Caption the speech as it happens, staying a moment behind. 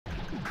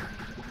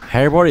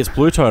Hey everybody, it's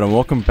BlueToad and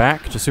welcome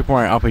back to Super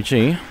Mario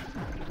RPG.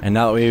 And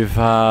now that we've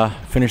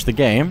finished the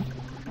game,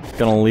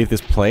 gonna leave this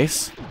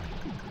place.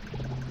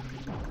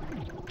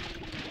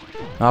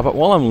 But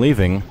while I'm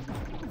leaving,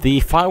 the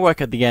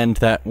firework at the end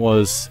that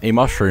was a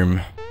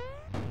mushroom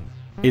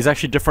is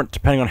actually different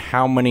depending on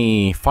how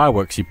many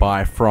fireworks you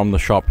buy from the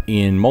shop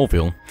in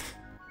Moleville.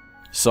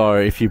 So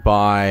if you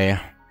buy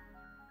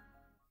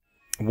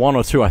 1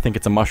 or 2, I think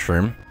it's a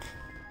mushroom.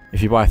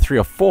 If you buy 3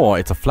 or 4,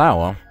 it's a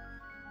flower.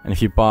 And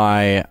if you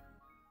buy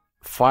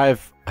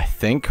 5, I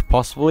think,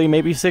 possibly,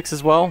 maybe 6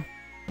 as well,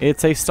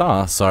 it's a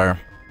star, so...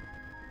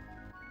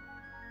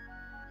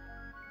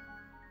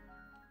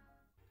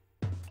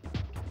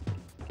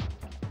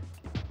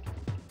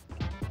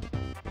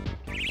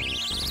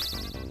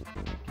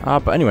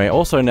 but anyway,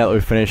 also now that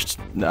we've finished...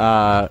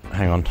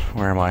 hang on,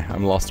 where am I?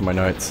 I'm lost in my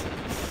notes.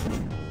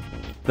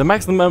 The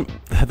max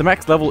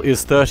level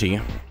is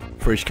 30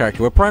 for each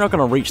character. We're probably not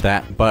going to reach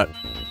that, but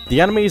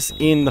the enemies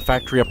in the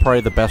factory are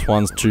probably the best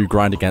ones to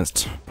grind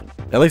against.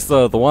 At least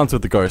the ones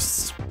with the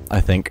ghosts,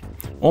 I think.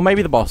 Or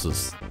maybe the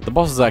bosses. The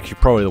bosses are actually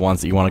probably the ones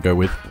that you want to go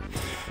with.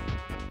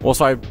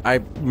 Also, I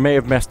may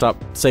have messed up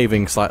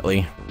saving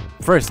slightly.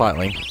 Very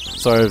slightly.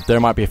 So there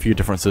might be a few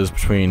differences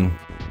between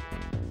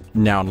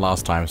now and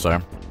last time, so...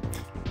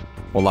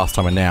 Well, last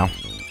time and now.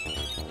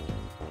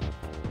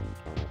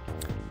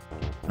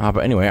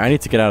 But anyway, I need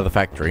to get out of the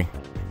factory.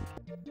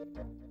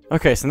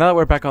 Okay, so now that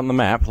we're back on the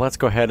map, let's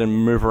go ahead and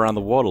move around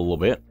the world a little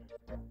bit.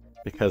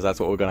 Because that's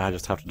what we're gonna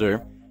just have to do.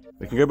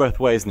 We can go both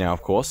ways now,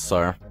 of course,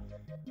 so...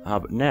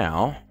 but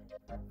now,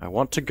 I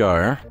want to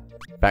go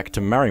back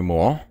to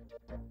Marrymore.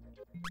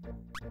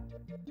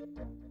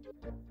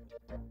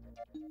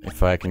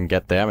 If I can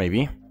get there,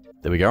 maybe.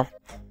 There we go.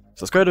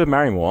 So let's go to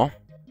Marrymore.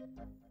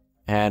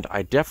 And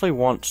I definitely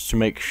want to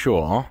make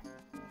sure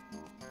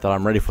that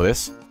I'm ready for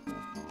this.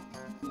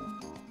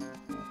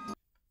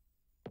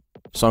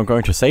 So I'm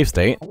going to save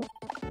state.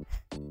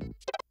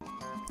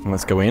 And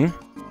let's go in.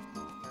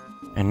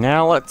 And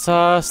now let's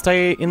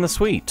stay in the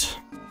suite.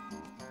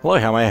 Hello,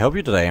 how may I help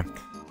you today?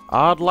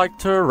 I'd like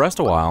to rest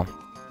a while.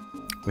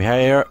 We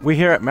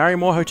here at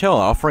Marrymore Hotel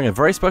are offering a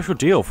very special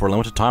deal for a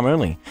limited time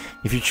only.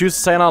 If you choose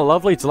to stay in our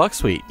lovely deluxe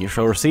suite, you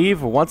shall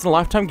receive a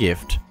once-in-a-lifetime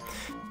gift.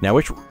 Now,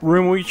 which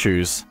room will you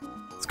choose?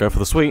 Let's go for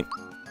the suite.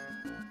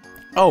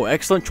 Oh,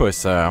 excellent choice,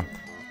 sir.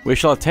 We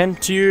shall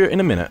attend to you in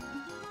a minute.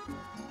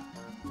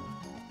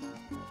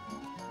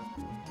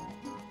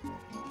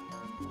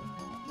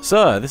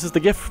 Sir, this is the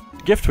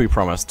gift we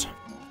promised.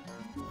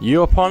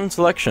 You upon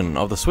selection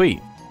of the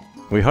suite.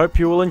 We hope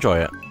you will enjoy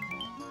it.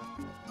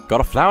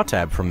 Got a flower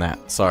tab from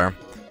that, so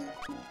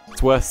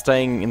it's worth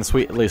staying in the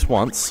suite at least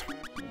once.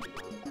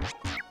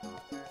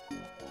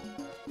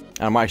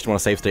 And I might actually want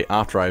to save state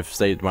after I've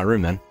stayed in my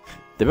room then.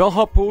 The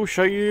bellhop will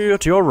show you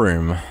to your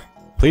room.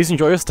 Please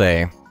enjoy your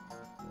stay.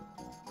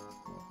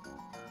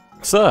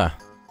 Sir,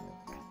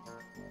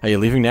 are you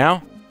leaving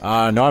now?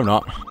 No, I'm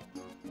not.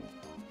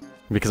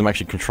 Because I'm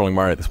actually controlling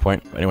Mario at this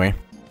point. Anyway,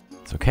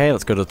 it's okay,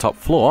 let's go to the top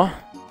floor.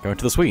 Go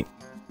into the suite.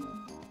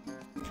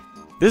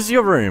 This is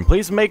your room.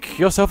 Please make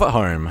yourself at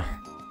home.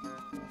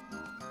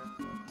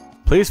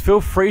 Please feel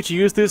free to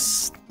use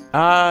this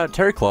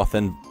terry cloth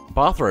and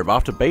bathrobe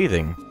after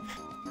bathing.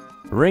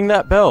 Ring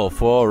that bell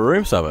for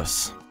room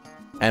service.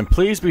 And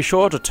please be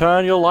sure to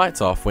turn your lights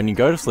off when you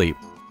go to sleep.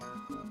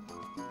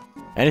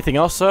 Anything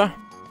else, sir?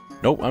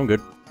 Nope, I'm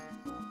good.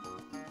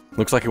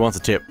 Looks like he wants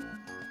a tip.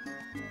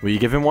 Will you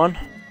give him one?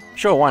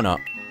 Sure, why not?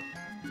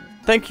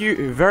 Thank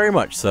you very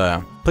much,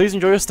 sir. Please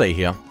enjoy your stay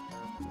here.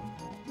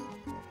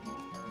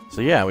 So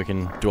yeah, we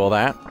can do all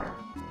that.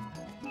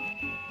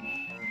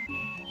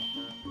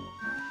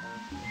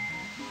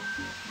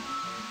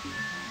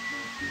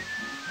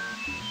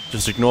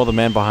 Just ignore the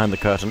man behind the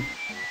curtain.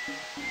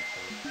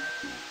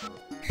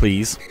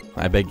 Please,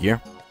 I beg you.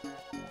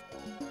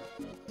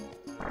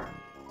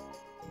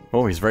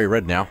 Oh, he's very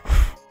red now.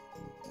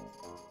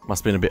 Must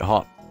have been a bit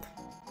hot.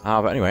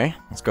 But anyway,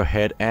 let's go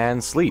ahead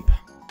and sleep.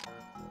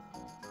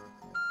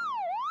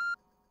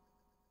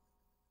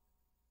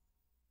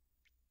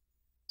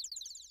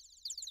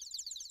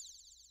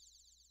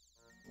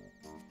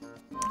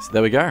 So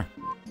there we go.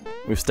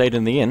 We've stayed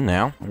in the inn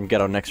now. We can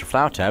get an extra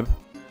flower tab.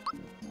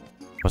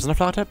 Wasn't it a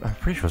flower tab? I'm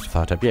pretty sure it's a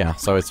flower tab, yeah.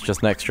 So it's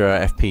just an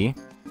extra FP.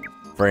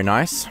 Very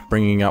nice.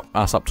 Bringing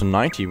us up to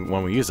 90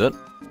 when we use it.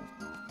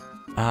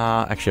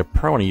 Actually, I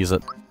probably want to use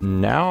it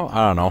now.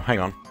 I don't know. Hang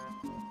on.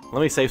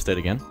 Let me save state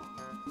again.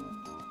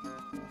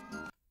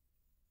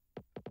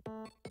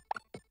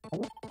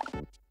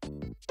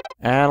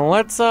 And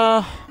let's,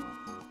 look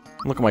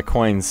at my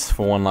coins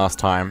for one last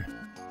time.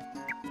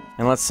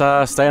 And let's,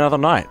 stay another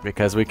night,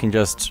 because we can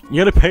just...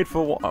 You only paid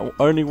for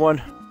only one...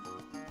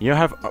 You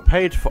have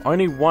paid for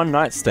only one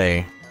night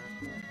stay.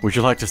 Would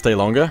you like to stay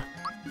longer?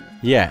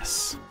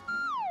 Yes.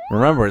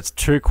 Remember, it's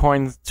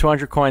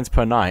 200 coins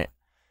per night.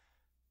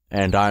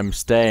 And I'm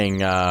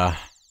staying, a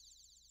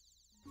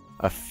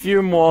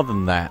few more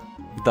than that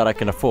I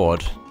can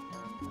afford.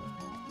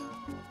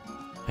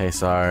 Okay,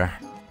 so...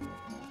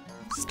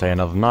 Stay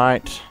another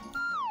night.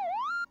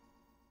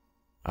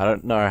 I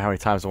don't know how many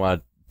times I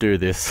want to do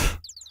this.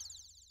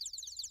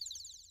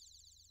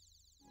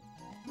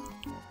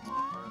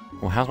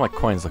 Well, how's my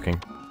coins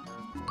looking?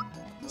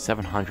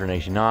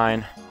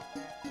 789.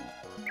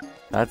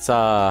 That's,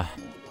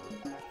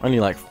 only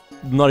like,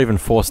 not even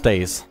 4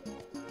 stays.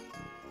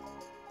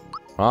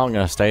 Well, I'm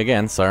gonna stay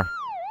again, so...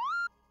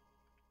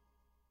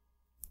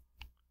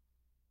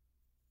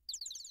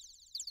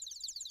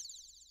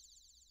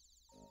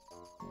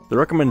 The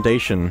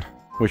recommendation,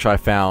 which I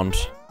found,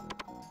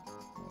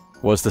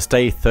 was to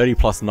stay 30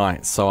 plus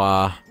nights,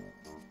 so,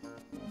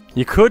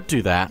 you could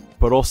do that,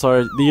 but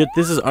also,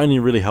 this is only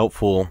really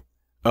helpful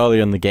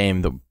early in the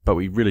game, but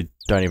we really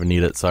don't even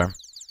need it, so...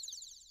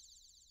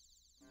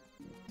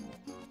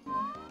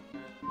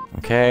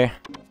 Okay.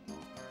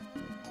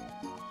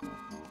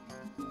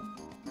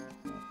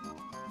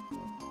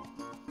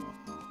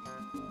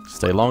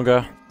 Stay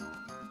longer.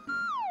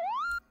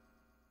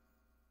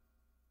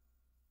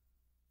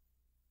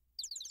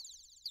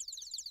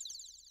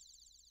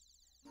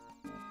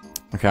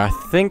 Okay, I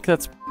think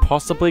that's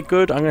possibly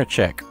good. I'm gonna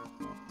check.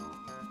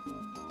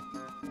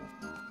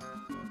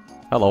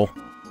 Hello.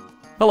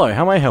 Hello,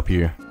 how may I help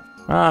you?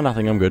 Ah,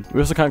 nothing, I'm good.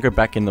 We also can't go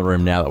back in the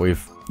room now that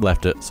we've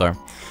left it, so...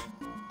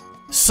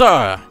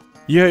 Sir!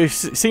 You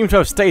seem to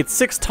have stayed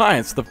 6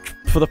 times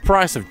for the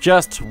price of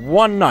just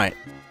 1 night.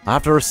 I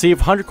have to receive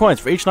 100 coins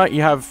for each night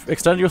you have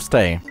extended your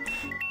stay.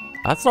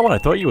 That's not what I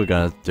thought you were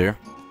gonna do.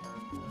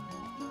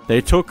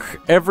 They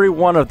took every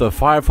one of the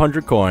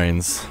 500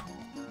 coins.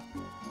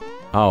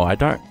 Oh, I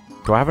don't...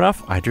 Do I have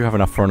enough? I do have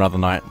enough for another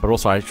night, but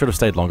also I should have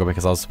stayed longer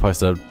because I was supposed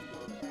to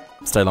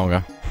stay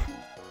longer.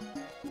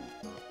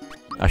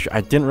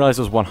 I didn't realize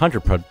it was 100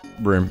 per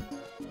room,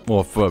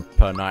 or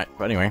per night,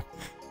 but anyway.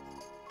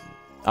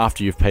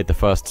 After you've paid the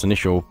first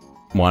initial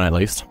one, at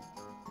least.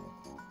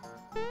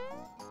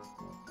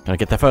 Gonna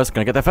get there first,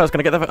 gonna get there first,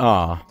 gonna get there first.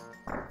 Ah.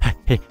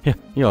 Hey,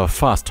 you're a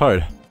fast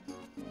toad.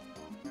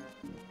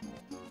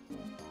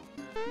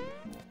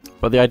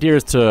 But the idea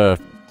is to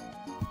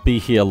be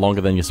here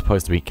longer than you're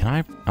supposed to be. Can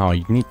I? Oh,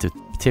 you need to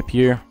tip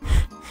you?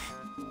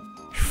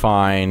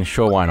 Fine,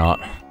 sure, why not?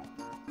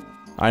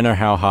 I know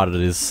how hard it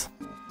is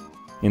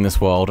in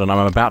this world, and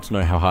I'm about to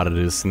know how hard it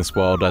is in this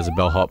world as a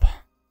bellhop.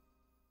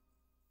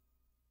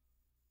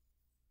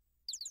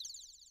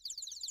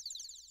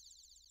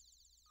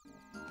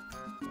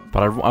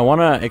 But I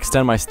want to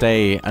extend my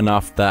stay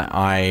enough that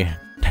I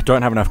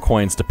don't have enough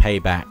coins to pay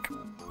back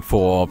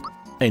for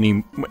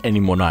any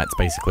more nights,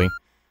 basically.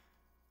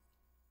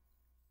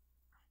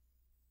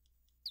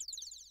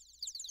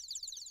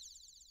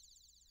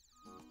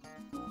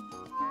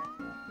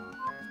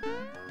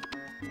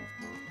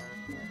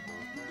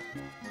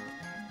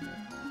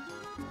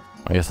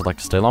 I guess I'd like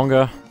to stay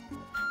longer.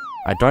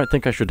 I don't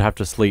think I should have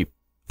to sleep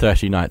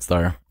 30 nights,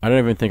 though. I don't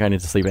even think I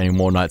need to sleep any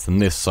more nights than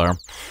this, so...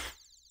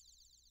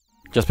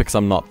 Just because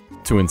I'm not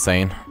too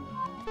insane.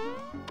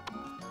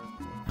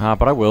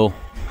 But I will,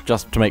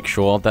 just to make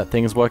sure that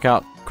things work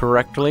out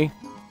correctly.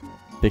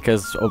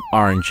 Because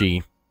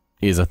RNG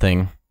is a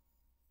thing.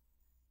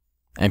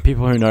 And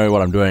people who know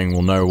what I'm doing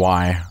will know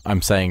why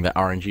I'm saying that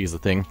RNG is a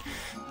thing.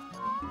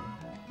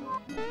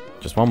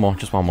 Just one more,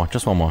 just one more,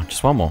 just one more,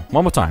 just one more.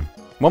 One more time.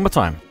 One more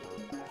time.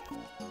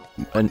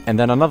 And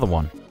then another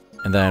one.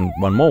 And then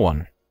one more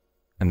one.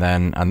 And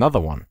then another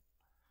one.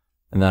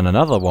 And then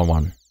another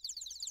one.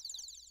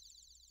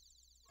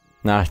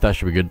 Nah, that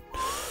should be good.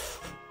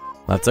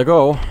 Let's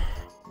go.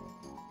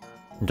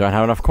 Don't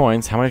have enough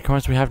coins. How many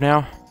coins do we have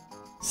now?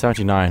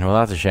 79. Well,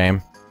 that's a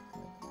shame.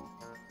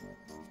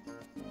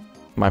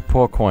 My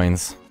poor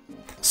coins.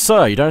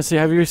 Sir, you don't see?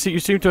 You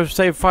seem to have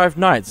saved 5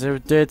 nights.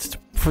 It's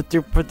for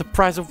the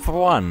price of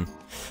 1.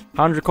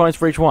 100 coins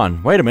for each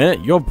one. Wait a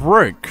minute, you're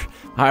broke.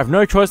 I have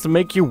no choice to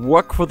make you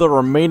work for the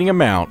remaining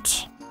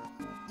amount.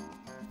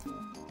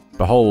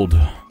 Behold,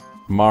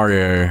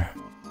 Mario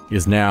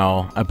is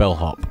now a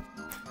bellhop.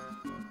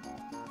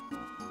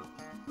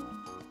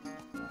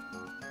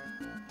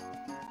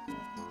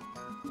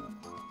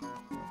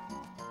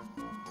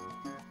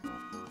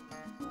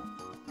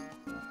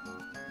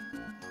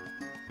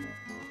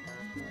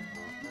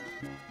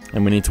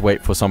 And we need to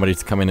wait for somebody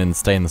to come in and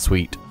stay in the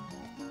suite.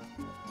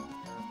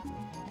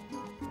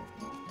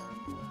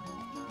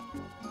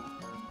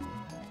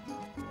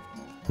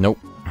 Nope.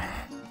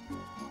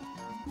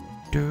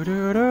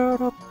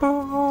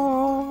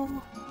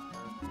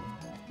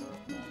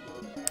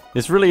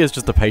 This really is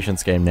just a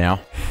patience game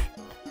now.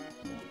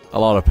 A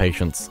lot of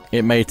patience.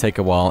 It may take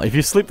a while. If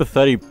you sleep the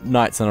 30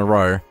 nights in a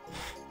row,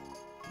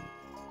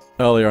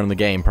 earlier in the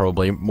game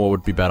probably, more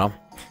would be better,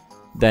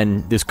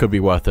 then this could be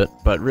worth it,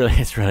 but really,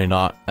 it's really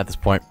not at this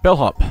point.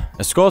 Bellhop,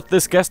 escort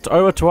this guest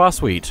over to our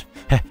suite.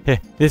 Here,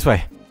 this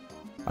way.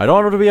 I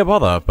don't want to be a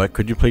bother, but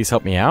could you please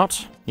help me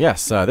out?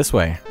 Yes, this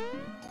way.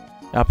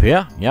 Up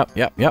here? Yep.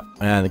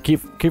 And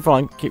keep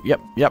following.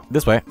 Yep,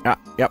 this way. Yep,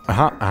 yep,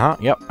 up,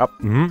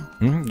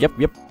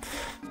 yep.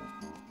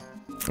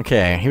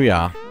 Okay, here we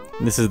are.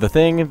 This is the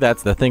thing,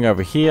 that's the thing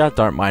over here,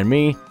 don't mind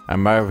me.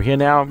 I'm over here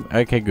now,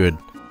 okay, good.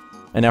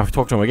 And now if we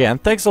talk to him again,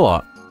 thanks a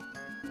lot.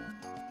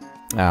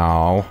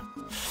 Oh.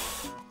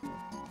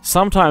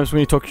 sometimes when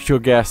you talk to your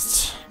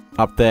guests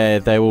up there,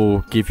 they will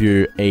give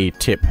you a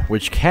tip,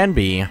 which can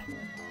be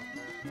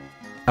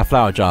a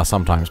flower jar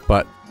sometimes,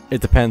 but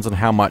it depends on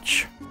how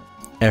much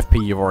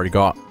FP you've already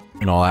got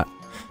and all that.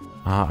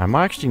 I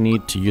might actually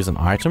need to use an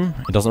item.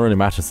 It doesn't really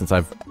matter since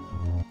I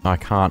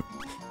can't.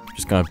 I'm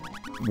just gonna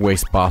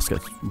waste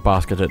basket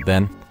it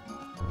then.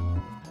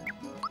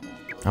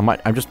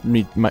 I'm just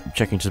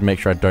checking to make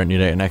sure I don't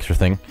need an extra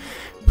thing.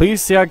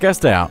 Please see our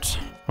guest out.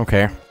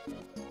 Okay.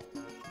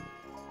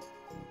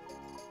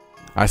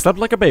 I slept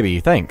like a baby,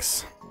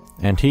 thanks.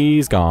 And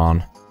he's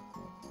gone.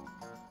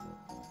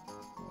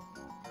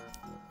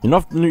 You're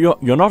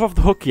not off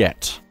the hook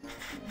yet.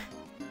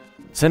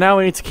 So now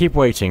we need to keep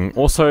waiting.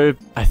 Also,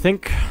 I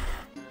think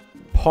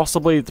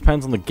possibly it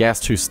depends on the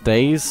guest who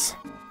stays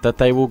that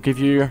they will give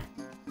you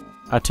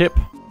a tip.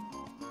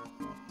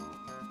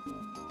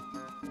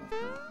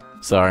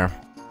 So,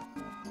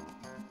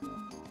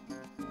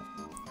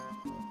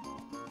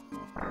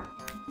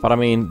 but I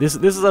mean, this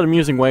is an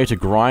amusing way to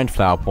grind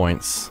flower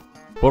points.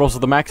 But also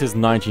the max is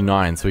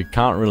 99, so we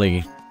can't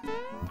really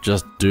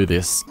just do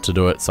this to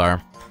do it, so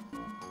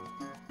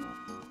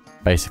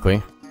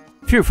basically.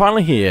 Phew,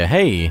 finally here.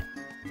 Hey,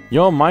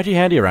 you're mighty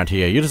handy around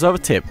here. You deserve a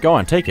tip. Go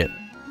on, take it.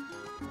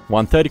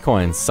 130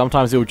 coins.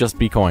 Sometimes it will just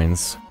be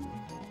coins.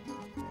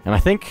 And I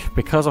think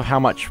because of how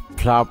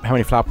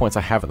many flower points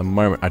I have at the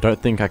moment, I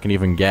don't think I can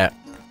even get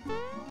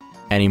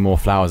any more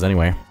flowers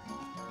anyway.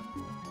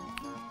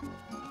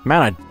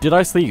 Man, did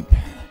I sleep?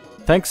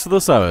 Thanks for the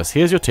service.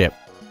 Here's your tip.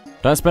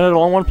 Don't spend it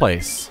all in one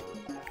place.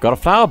 Got a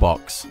flower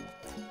box.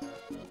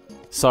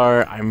 So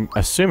I'm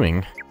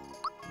assuming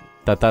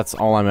that that's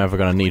all I'm ever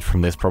going to need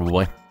from this,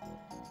 probably.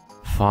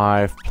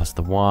 5 plus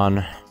the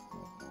 1.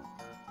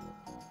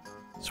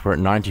 So we're at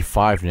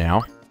 95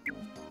 now.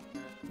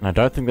 And I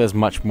don't think there's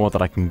much more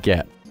that I can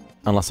get.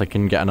 Unless I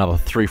can get another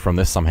 3 from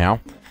this somehow.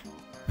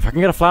 If I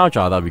can get a flower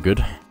jar, that'd be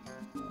good.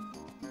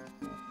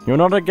 You're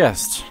not a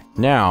guest.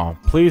 Now,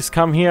 please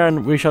come here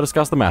and we shall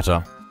discuss the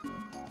matter.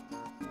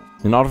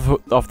 You're not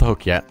off the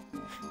hook yet.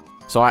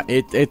 So I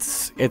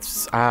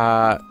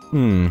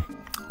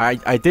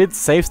did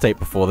save state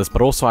before this,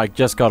 but also I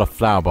just got a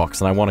flower box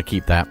and I want to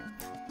keep that.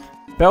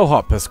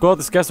 Bellhop, escort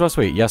this guest to our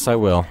suite. Yes, I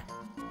will.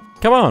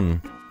 Come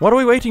on. What are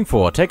we waiting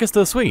for? Take us to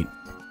the suite.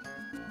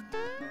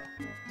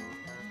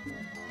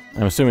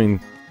 I'm assuming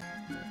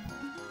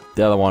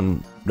the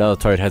other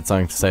toad had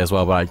something to say as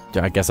well, but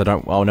I guess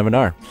I'll never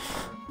know.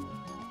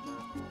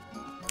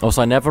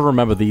 Also, I never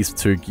remember these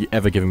two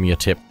ever giving me a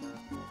tip.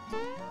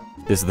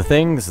 This is the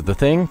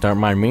thing, don't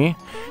mind me.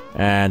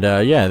 And,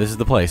 yeah, this is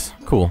the place.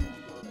 Cool.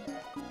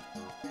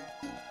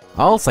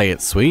 I'll say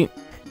it's sweet.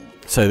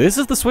 So this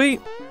is the suite?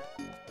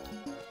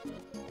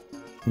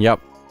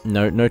 Yep.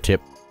 No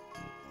tip.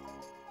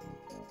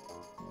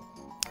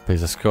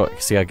 Please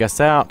escort, see our guests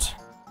out.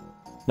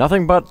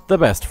 Nothing but the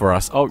best for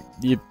us. Oh,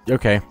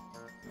 okay.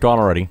 Gone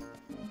already.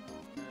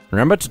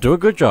 Remember to do a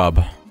good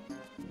job.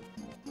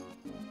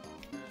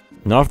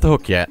 Not off the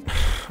hook yet.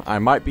 I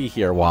might be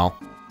here a while.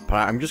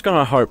 But I'm just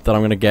gonna hope that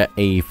I'm gonna get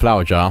a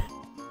flower jar.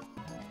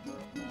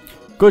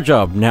 Good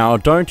job. Now,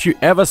 don't you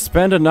ever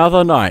spend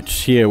another night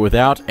here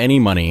without any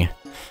money.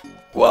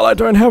 Well, I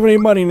don't have any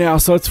money now,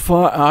 so it's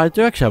fine. I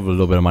do actually have a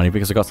little bit of money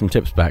because I got some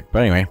tips back.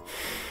 But anyway.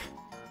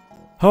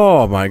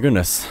 Oh my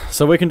goodness.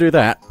 So we can do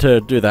that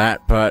to do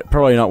that, but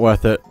probably not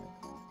worth it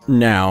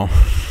now.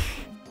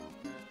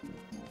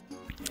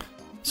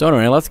 So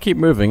anyway, let's keep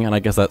moving, and I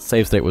guess that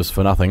save state was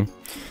for nothing.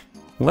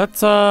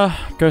 Let's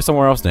go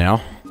somewhere else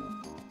now.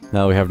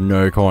 Now that we have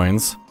no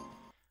coins.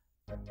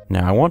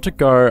 Now I want to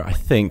go, I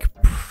think,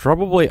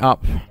 probably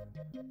up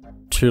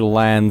to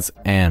Land's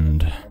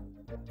End.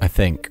 I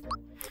think.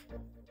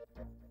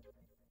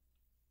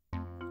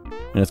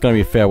 And it's going to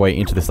be a fair way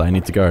into this that I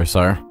need to go,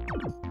 so.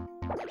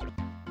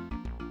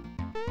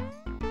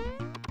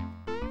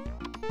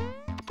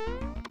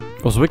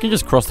 Also, we can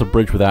just cross the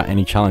bridge without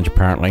any challenge,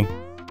 apparently.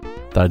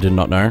 That I did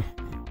not know.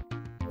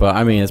 But,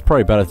 I mean, it's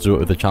probably better to do it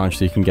with a challenge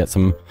so you can get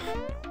some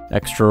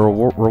extra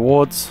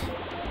rewards.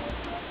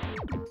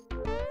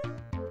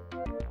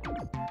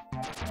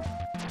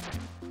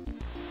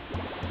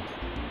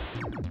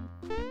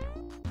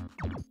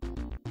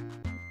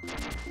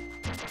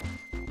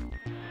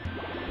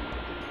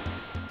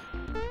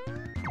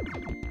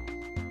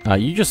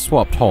 You just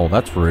swapped hole,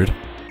 that's rude.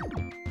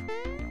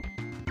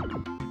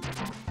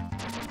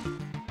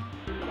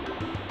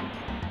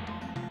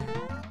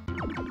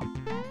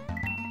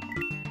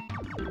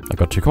 I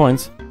got 2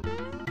 coins.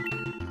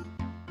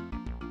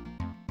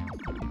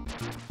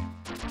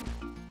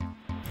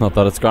 Not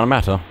that it's gonna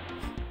matter.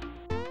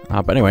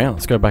 But anyway,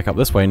 let's go back up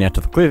this way now to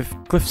the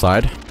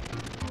cliffside.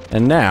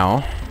 And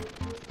now,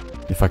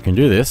 if I can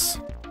do this,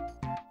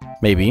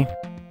 maybe.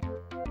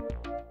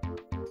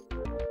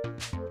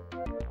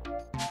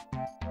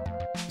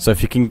 So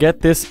if you can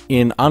get this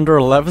in under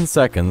 11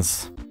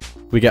 seconds,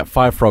 we get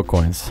 5 frog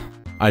coins.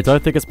 I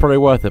don't think it's probably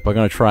worth it, but I'm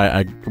gonna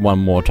try one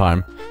more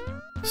time.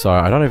 So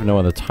I don't even know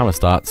when the timer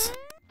starts.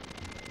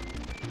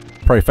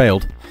 Probably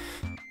failed.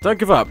 Don't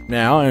give up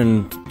now,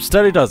 and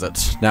steady does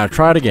it. Now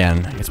try it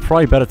again. It's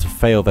probably better to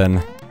fail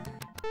than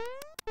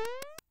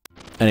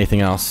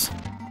anything else.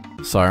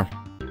 So,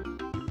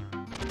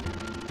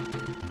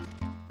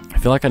 I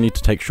feel like I need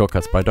to take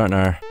shortcuts, but I don't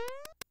know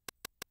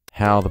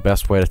how the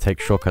best way to take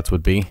shortcuts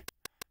would be.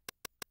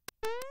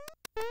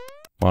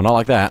 Well, not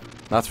like that,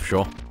 that's for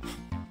sure.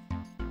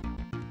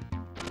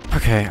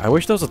 Okay, I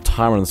wish there was a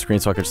timer on the screen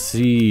so I could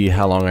see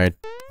how long I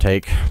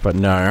take, but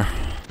no.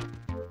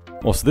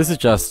 Also, this is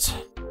just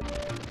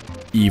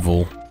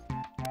evil.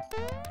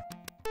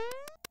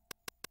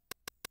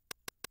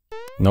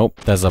 Nope,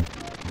 there's a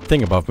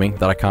thing above me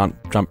that I can't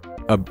jump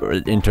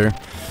into.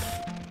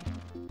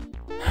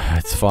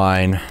 It's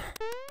fine.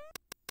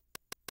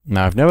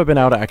 Now, I've never been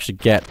able to actually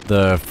get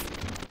the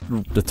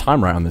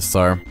time right on this,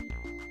 so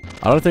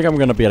I don't think I'm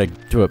going to be able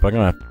to do it, but I'm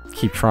going to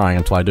keep trying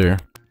until I do.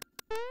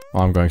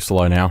 Oh, I'm going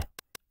slow now.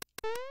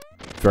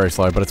 Very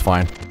slow, but it's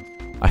fine.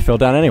 I fell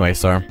down anyway,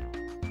 so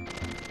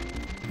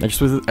I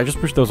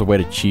just wish there was a way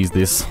to cheese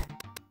this.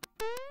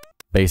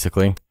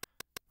 Basically.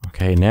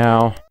 Okay,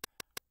 now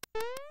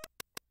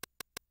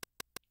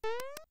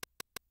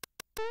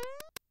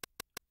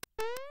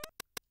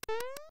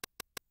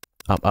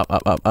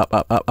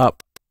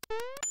up.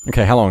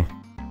 Okay, how long?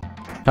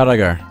 How did I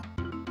go?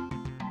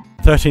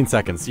 13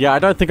 seconds. Yeah, I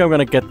don't think I'm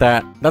gonna get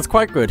that. That's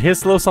quite good.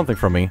 Here's a little something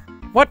from me.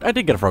 What? I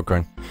did get a frog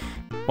coin.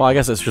 Well, I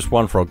guess it's just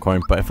one frog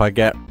coin, but if I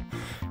get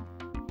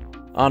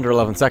under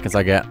 11 seconds,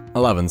 I get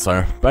 11,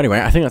 so... But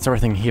anyway, I think that's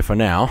everything here for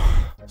now.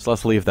 So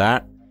let's leave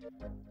that.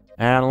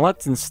 And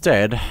let's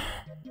instead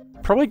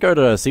probably go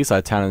to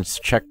Seaside Town and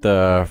check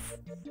the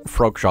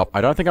frog shop.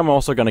 I don't think I'm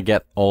also gonna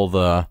get all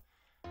the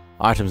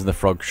items in the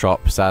frog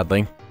shop,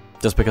 sadly.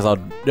 Just because that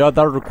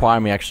would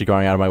require me actually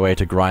going out of my way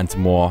to grind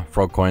some more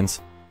frog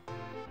coins.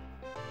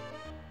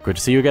 Good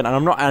to see you again,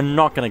 and I'm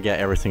not gonna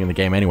get everything in the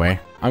game anyway.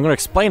 I'm gonna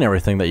explain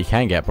everything that you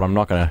can get, but I'm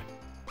not gonna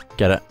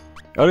get it.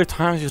 Early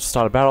times you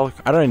start a battle,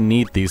 I don't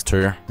need these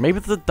two. Maybe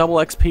the double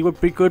XP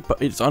would be good,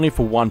 but it's only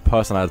for one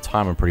person at a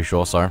time, I'm pretty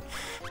sure, so...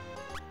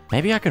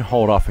 Maybe I can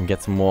hold off and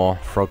get some more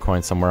frog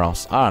coins somewhere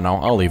else. I don't know,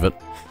 I'll leave it.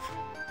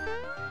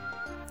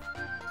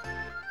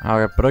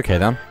 Okay, but okay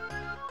then.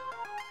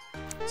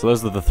 So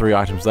those are the 3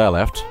 items there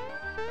left.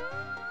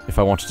 If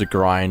I wanted to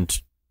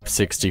grind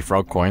 60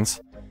 frog coins.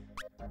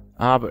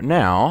 But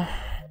now...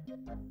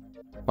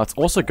 Let's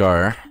also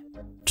go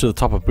to the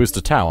top of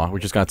Booster Tower,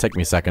 which is going to take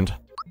me a second.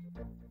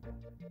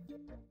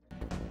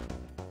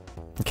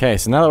 Okay,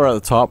 so now that we're at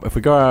the top, if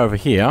we go over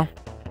here...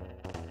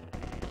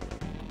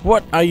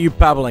 What are you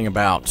babbling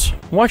about?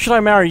 Why should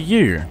I marry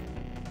you?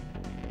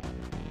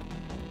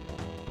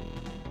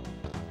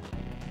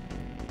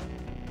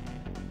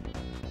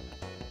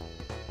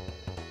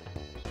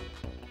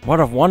 What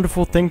a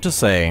wonderful thing to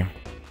say.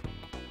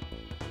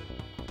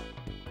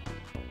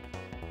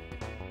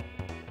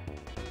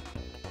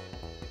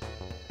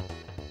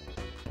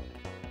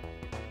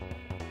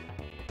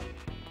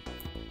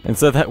 And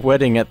so that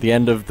wedding at the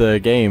end of the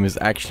game is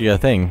actually a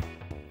thing,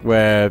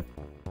 where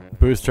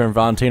Booster and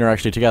Valentine are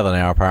actually together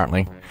now,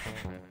 apparently.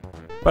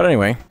 But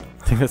anyway,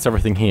 I think that's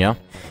everything here.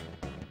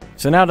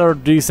 So now to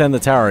descend the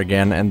tower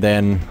again, and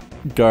then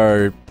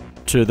go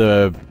to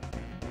the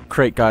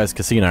Crate Guy's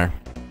Casino.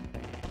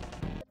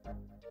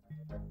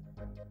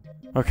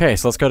 Okay,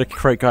 so let's go to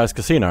Crate Guy's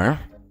Casino.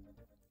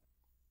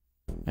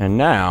 And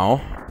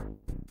now...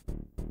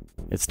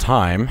 it's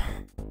time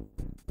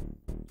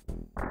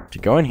to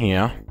go in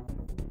here.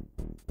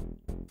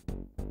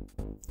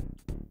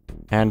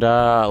 And,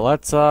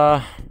 let's,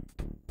 look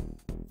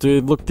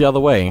the other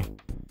way.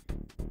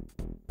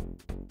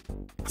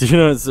 Did you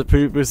know that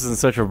Booster's in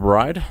search of a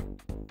bride?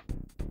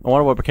 I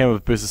wonder what became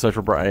of Booster's search for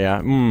a bride.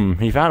 Yeah,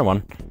 he found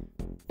one.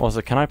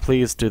 Also, can I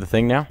please do the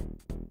thing now?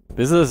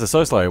 Visitors are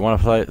so slow. You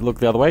want to look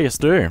the other way? Yes,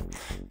 do.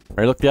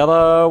 Ready, look the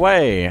other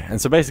way. And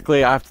so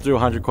basically, I have to do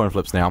 100 coin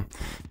flips now.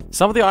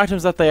 Some of the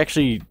items that they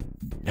actually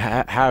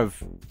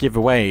have give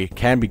away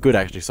can be good,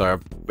 actually, so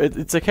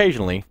it's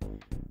occasionally.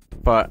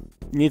 But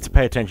you need to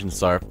pay attention,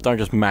 so don't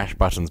just mash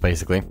buttons,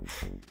 basically.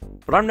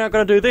 But I'm now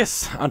going to do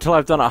this until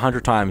I've done it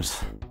 100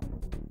 times.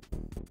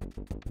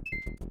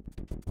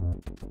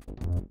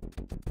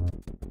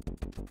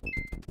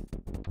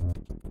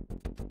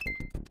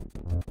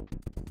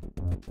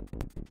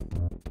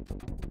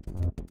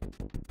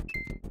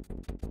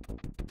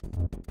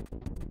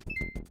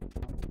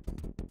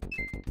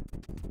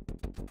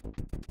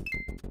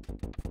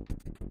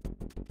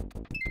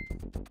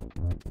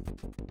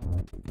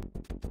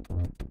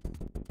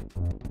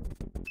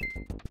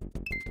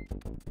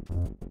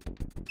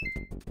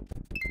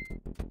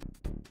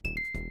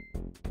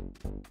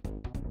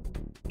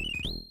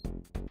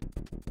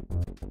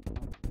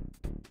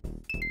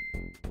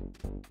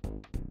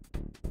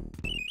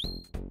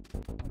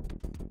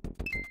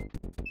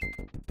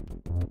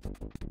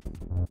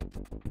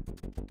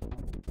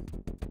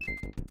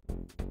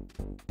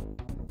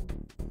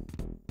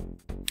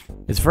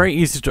 It's very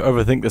easy to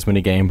overthink this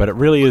minigame, but it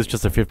really is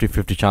just a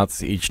 50-50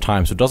 chance each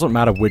time, so it doesn't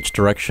matter which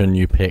direction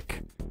you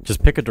pick.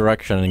 Just pick a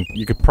direction and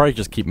you could probably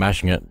just keep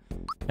mashing it.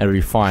 and it'll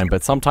be fine,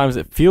 but sometimes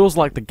it feels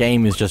like the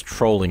game is just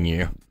trolling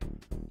you.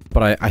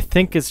 But I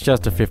think it's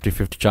just a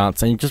 50-50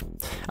 chance, and you just,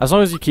 as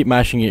long as you keep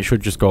mashing it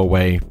should just go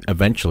away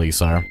eventually,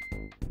 so.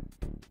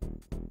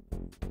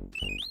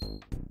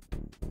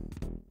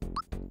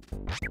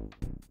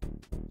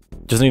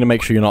 Just need to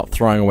make sure you're not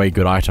throwing away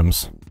good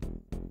items.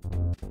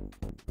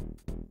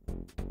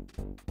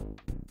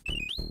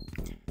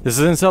 This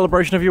is in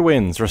celebration of your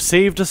wins.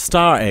 Received a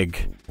star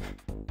egg.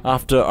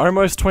 After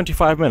almost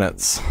 25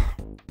 minutes.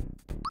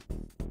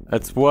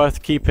 It's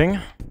worth keeping,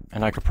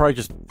 and I could probably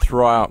just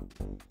throw out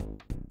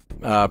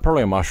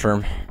probably a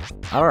mushroom.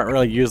 I don't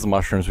really use the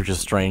mushrooms, which is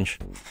strange.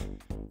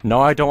 No,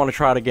 I don't want to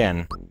try it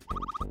again.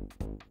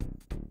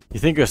 You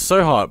think you're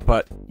so hot,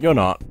 but you're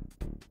not.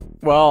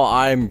 Well,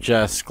 I'm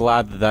just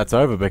glad that that's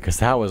over, because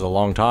that was a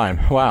long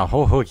time. Wow,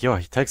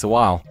 it takes a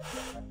while.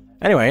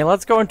 Anyway,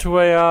 let's go into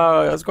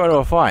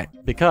a fight,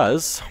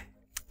 because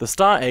the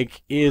star egg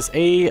is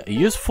a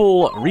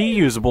useful,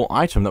 reusable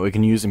item that we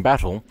can use in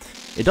battle.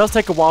 It does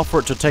take a while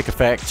for it to take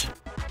effect,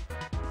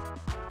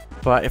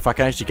 but if I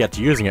can actually get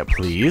to using it,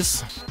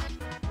 please.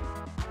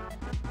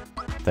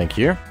 Thank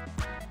you.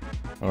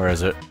 Where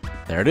is it?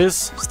 There it is.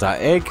 Star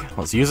egg.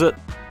 Let's use it.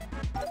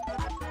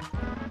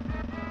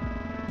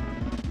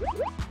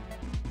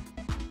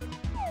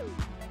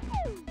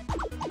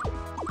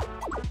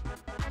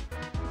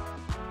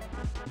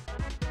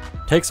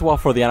 Takes a while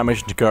for the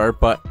animation to go,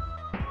 but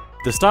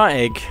the star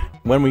egg,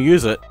 when we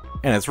use it,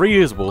 and it's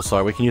reusable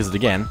so we can use it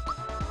again,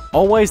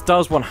 always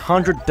does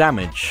 100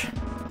 damage.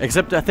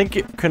 Except I think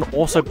it can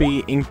also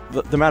be,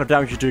 the amount of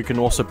damage you do can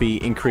also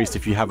be increased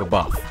if you have a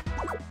buff.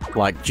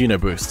 Like Geno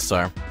Boost,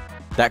 so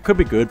that could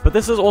be good, but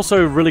this is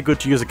also really good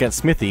to use against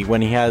Smithy when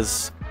he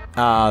has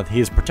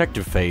his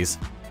protective phase,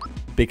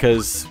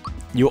 because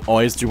you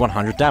always do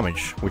 100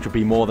 damage, which would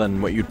be more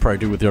than what you'd probably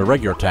do with your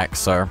regular attacks,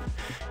 so.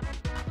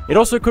 It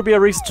also could be a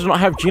reason to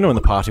not have Geno in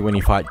the party when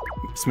you fight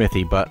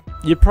Smithy, but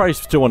you'd probably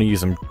still want to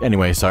use him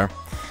anyway, so.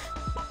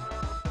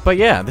 But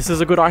yeah, this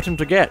is a good item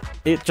to get.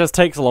 It just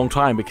takes a long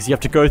time because you have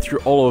to go through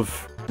all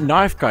of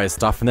Knife Guy's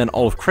stuff and then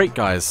all of Crate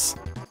Guy's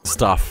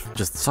stuff.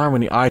 Just so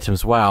many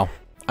items, wow.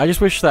 I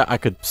just wish that I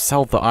could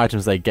sell the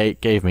items they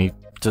gave me,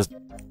 but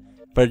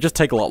it'd just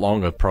take a lot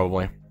longer,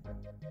 probably.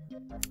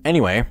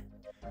 Anyway,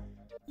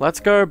 let's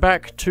go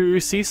back to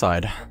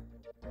Seaside.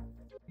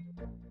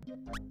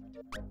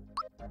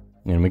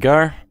 In we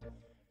go.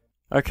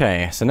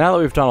 Okay, so now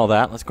that we've done all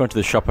that, let's go into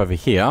the shop over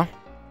here.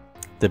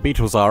 The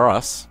Beetles Are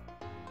Us.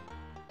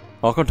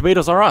 Welcome to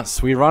Beetles Are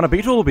Us. We run a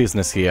beetle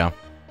business here.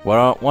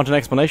 Well, want an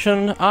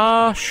explanation?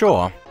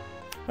 Sure.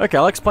 Okay,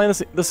 I'll explain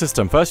the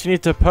system. First, you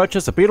need to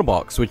purchase a beetle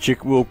box, which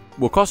will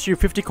cost you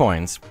 50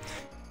 coins.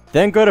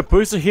 Then go to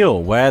Booster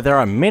Hill, where there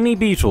are many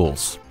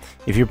beetles.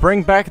 If you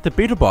bring back the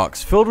beetle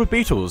box filled with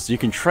beetles, you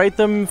can trade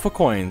them for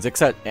coins,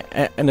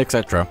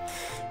 etc.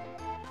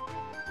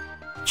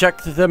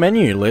 Check the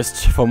menu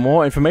list for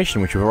more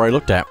information, which we've already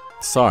looked at.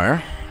 So,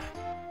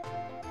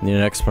 need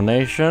an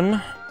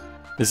explanation.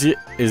 Is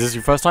this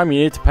your first time?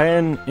 You need to pay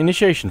an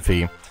initiation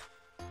fee.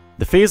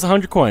 The fee is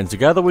 100 coins.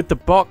 Together with the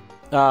box,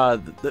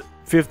 the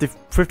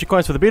 50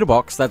 coins for the beetle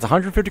box, that's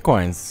 150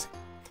 coins.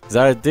 Is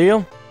that a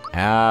deal?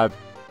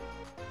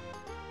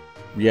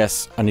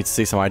 Yes, I need to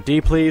see some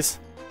ID, please.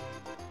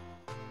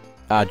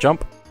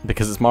 Jump,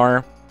 because it's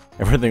Mario.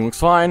 Everything looks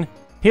fine.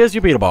 Here's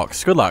your beetle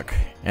box. Good luck,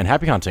 and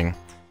happy hunting.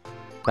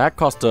 That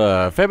cost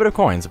a fair bit of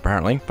coins,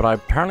 apparently, but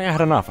apparently I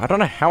had enough. I don't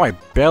know how I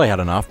barely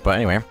had enough, but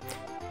anyway.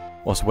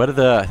 Also,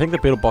 I think the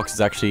beetle box is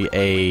actually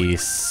a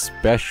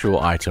special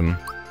item.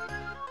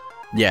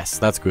 Yes,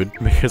 that's good,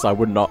 because I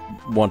would not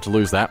want to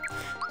lose that.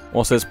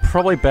 Also, it's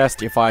probably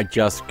best if I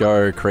just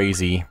go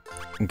crazy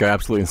and go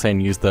absolutely insane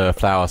and use the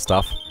flower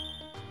stuff.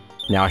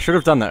 Now, I should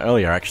have done that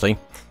earlier, actually.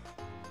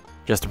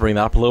 Just to bring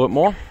that up a little bit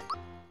more.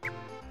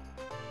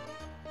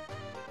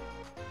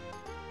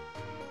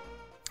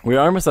 We're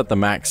almost at the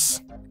max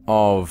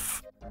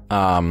of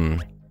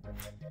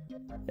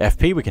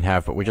FP we can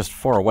have, but we're just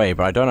 4 away,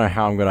 but I don't know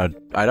how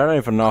I don't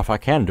even know if I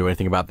can do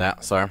anything about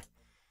that, so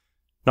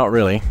not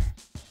really.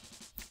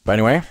 But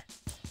anyway,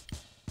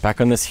 back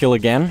on this hill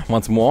again,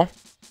 once more.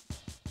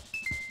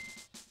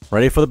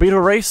 Ready for the beetle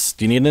race?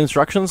 Do you need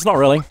instructions? Not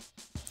really.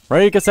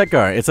 Ready, get set,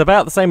 go. It's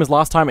about the same as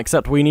last time,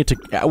 except we need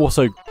to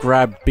also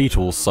grab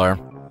beetles, so.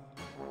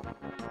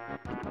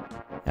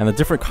 And the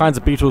different kinds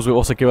of beetles will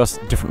also give us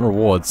different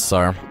rewards,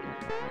 so.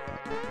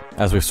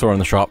 As we saw in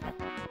the shop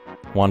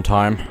one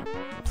time.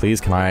 Please,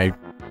 can I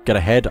get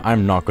ahead?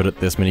 I'm not good at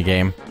this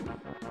minigame.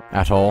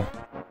 At all.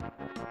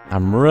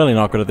 I'm really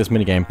not good at this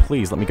minigame.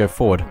 Please, let me go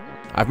forward.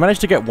 I've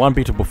managed to get one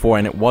beetle before,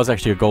 and it was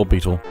actually a gold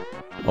beetle.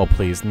 Oh,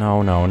 please.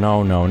 No, no,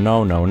 no, no,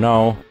 no, no,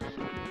 no.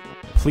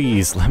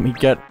 Please, let me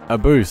get a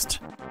boost.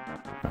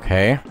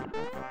 Okay.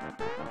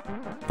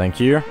 Thank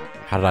you.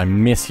 How did I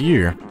miss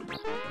you?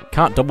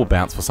 Can't double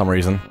bounce for some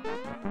reason.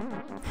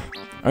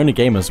 Only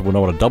gamers will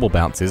know what a double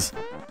bounce is.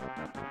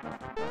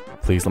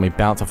 Please let me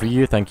bounce off of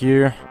you, thank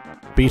you.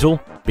 Beetle,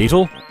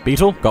 beetle,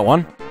 beetle, got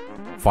one.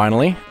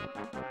 Finally.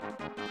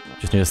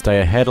 Just need to stay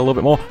ahead a little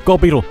bit more.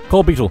 Gold beetle!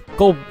 Gold beetle!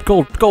 Gold,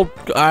 gold, gold!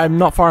 I'm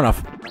not far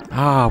enough.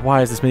 Ah,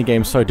 why is this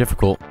minigame so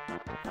difficult?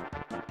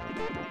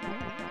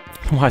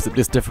 Why is it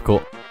this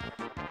difficult?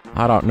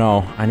 I don't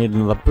know. I need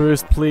another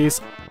boost, please.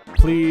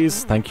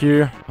 Please. Thank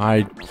you.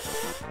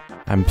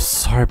 I'm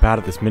so bad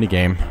at this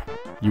minigame.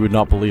 You would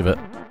not believe it.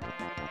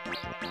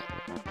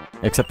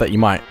 Except that you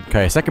might.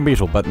 Okay, second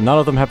beetle, but none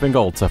of them have been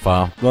gold so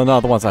far. Well, none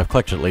of the ones I've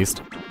collected at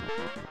least.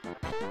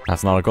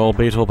 That's not a gold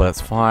beetle, but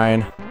it's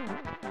fine.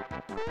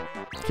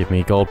 Give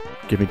me gold,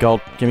 give me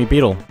gold, give me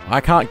beetle.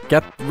 I can't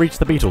reach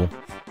the beetle.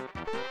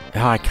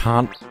 I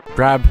can't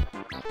grab.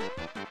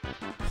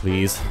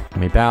 Please, let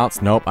me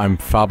bounce. Nope, I'm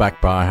far back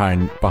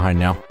behind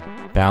now.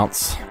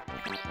 Bounce.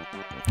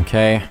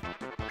 Okay.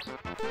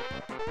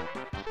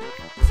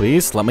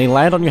 Please, let me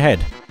land on your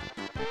head.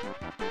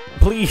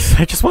 Please,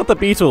 I just want the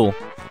beetle.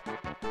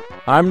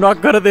 I'm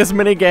not good at this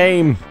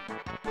minigame.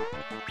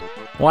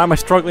 Why am I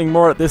struggling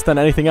more at this than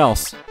anything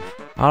else?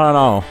 I don't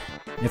know.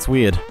 It's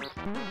weird.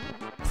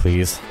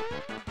 Please.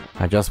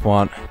 I just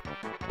want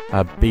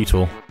a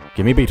beetle.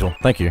 Give me beetle.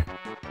 Thank you.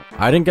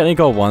 I didn't get any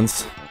gold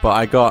ones, but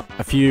I got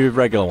a few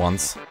regular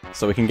ones,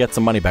 so we can get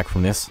some money back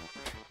from this.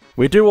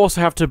 We do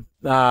also have to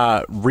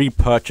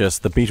repurchase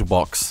the beetle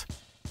box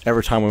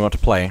every time we want to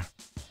play.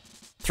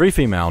 3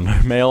 female,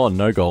 no male, and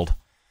no gold.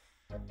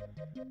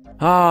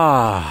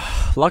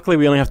 Ah, luckily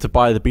we only have to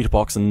buy the beetle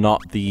box and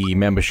not the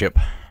membership,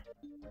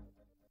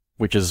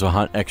 which is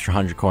an extra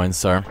 100 coins,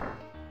 so...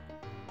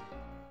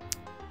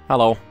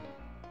 Hello.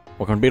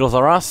 Welcome to Beetles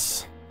R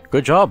Us.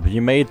 Good job,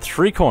 you made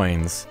 3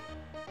 coins.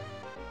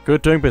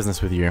 Good doing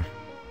business with you.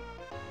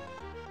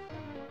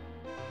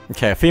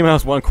 Okay, a female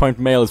is 1 coin,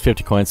 male is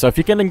 50 coins, so if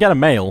you can get a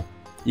male,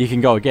 you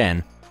can go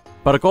again.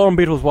 But a golden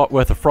beetle is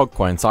worth a frog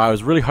coin, so I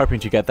was really hoping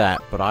to get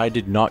that, but I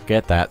did not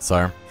get that,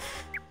 so...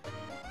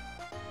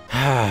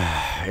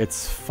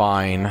 It's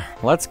fine.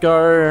 Let's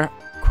go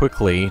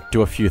quickly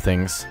do a few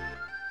things.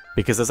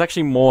 Because there's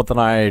actually more than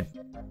I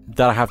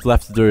have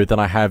left to do than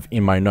I have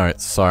in my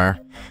notes, so...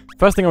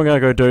 First thing I'm gonna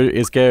go do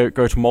is go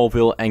to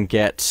Moleville and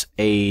get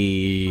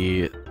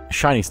a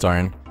shiny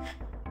stone.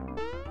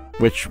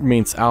 Which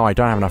means, oh, I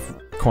don't have enough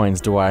coins,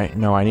 do I?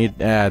 No, I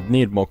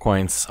need more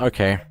coins.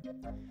 Okay.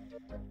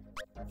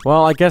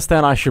 Well, I guess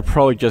then I should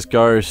probably just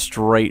go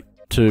straight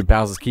to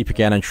Bowser's Keep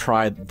again and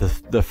try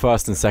the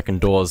first and second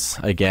doors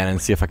again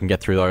and see if I can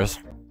get through those.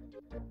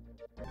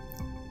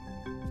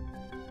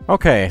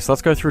 Okay, so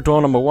let's go through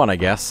door number 1, I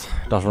guess.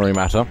 Doesn't really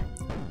matter.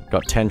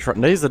 Got 10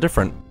 These are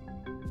different.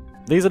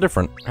 These are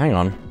different. Hang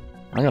on.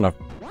 I'm gonna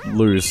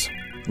lose.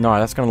 No,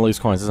 that's gonna lose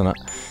coins, isn't it?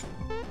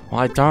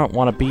 Well, I don't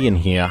want to be in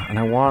here, and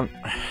I want...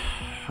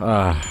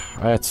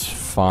 it's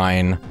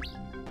fine.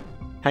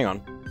 Hang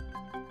on.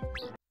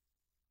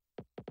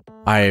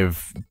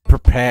 I've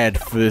prepared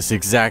for this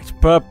exact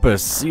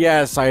purpose.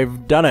 Yes,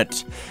 I've done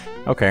it.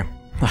 Okay.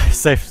 I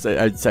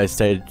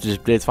stayed.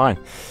 It's fine.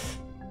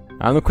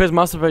 I'm the quiz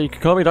master, but you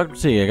can call me Dr.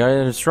 T. I got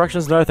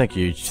instructions? No, thank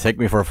you. Just take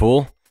me for a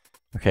fool.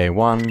 Okay,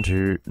 1,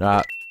 2,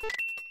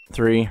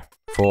 3,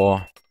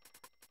 4,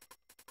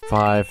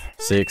 5,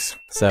 6,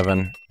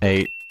 7,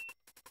 8,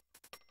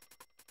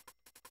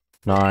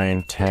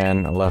 9,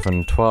 10,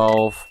 11,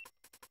 12,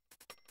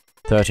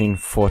 13,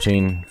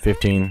 14,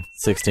 15,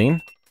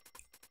 16,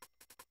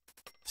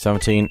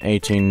 17,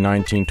 18,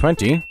 19,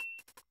 20.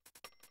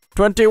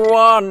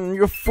 21!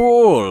 You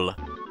fool!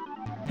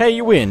 Hey,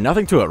 you win.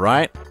 Nothing to it,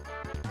 right?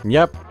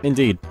 Yep,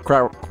 indeed.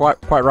 Quite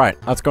right.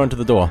 Let's go into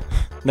the door.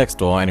 Next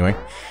door, anyway.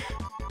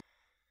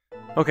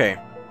 Okay.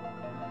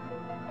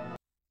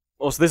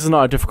 Also, this is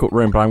not a difficult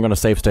room, but I'm gonna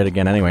save state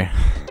again anyway.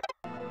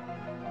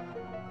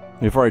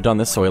 We've already done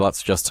this, so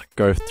let's just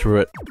go through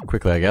it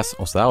quickly, I guess.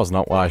 Also, that was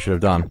not what I should have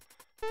done.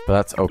 But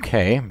that's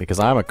okay, because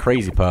I'm a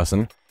crazy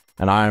person,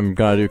 and I'm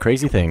gonna do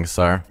crazy things,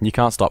 so you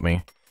can't stop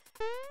me.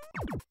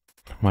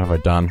 What have I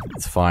done?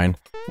 It's fine.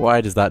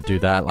 Why does that do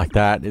that like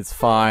that? It's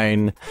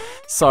fine.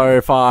 So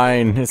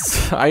fine.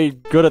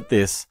 I'm good at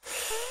this.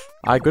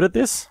 I good at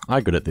this? I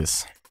good at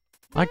this.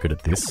 I good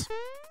at this.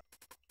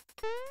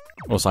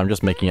 Also, I'm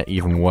just making it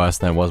even worse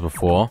than it was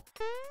before.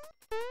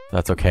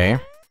 That's okay.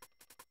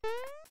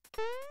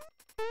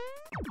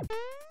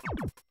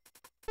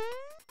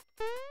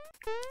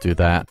 Do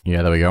that.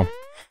 Yeah, there we go.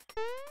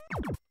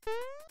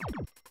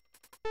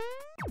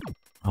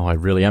 Oh, I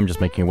really am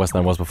just making it worse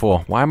than it was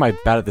before. Why am I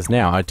bad at this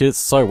now? I did it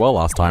so well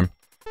last time.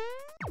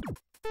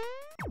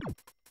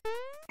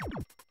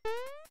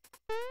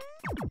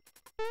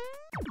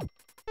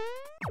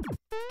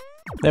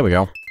 There we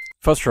go.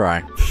 First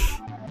try.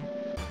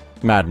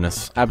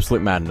 Madness.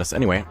 Absolute madness.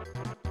 Anyway.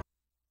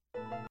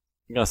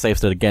 I'm gonna save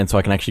state again so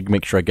I can actually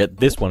make sure I get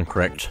this one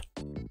correct.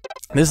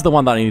 This is the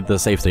one that I need the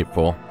save state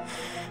for.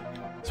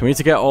 So we need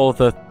to get all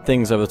the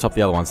things over the top of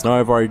the other ones. No,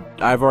 I've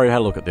already had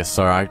a look at this,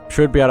 so I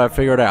should be able to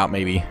figure it out,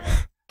 maybe.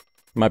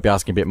 Might be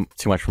asking a bit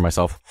too much for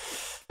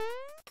myself.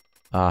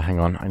 Hang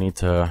on. I need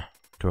to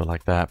do it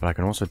like that, but I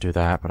can also do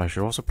that, but I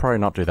should also probably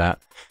not do that.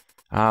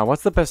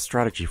 What's the best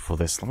strategy for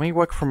this? Let me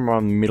work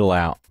from middle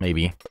out,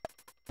 maybe.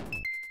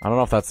 I don't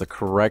know if that's the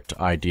correct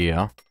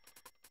idea.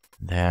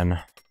 Then...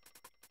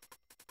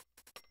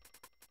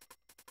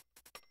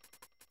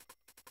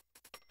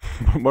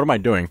 What am I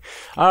doing?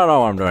 I don't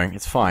know what I'm doing.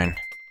 It's fine.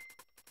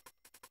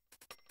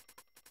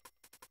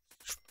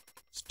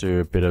 Let's do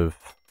a bit of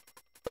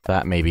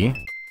that, maybe.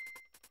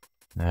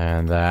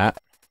 And that.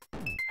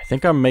 I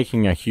think I'm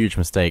making a huge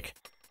mistake.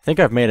 I think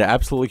I've made an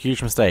absolutely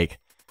huge mistake.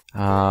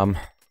 Hang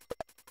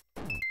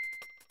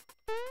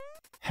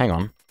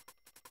on.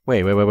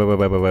 Wait.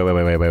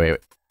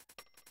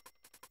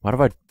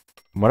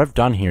 What I've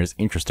done here is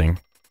interesting.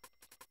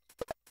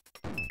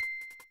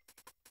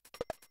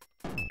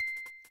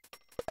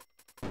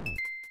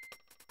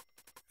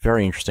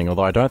 Very interesting,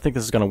 although I don't think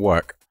this is gonna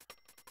work.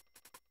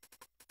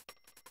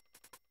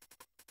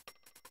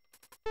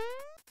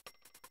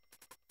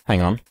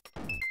 Hang on.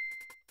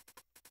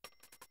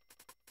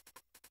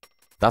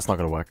 That's not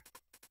gonna work.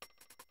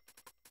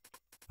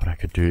 But I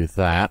could do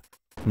that.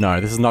 No,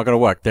 this is not gonna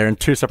work. They're in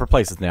two separate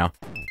places now.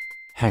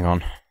 Hang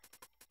on.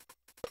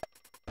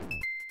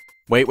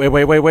 Wait.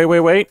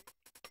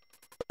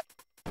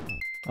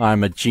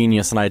 I'm a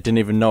genius and I didn't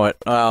even know it.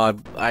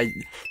 I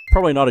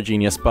probably not a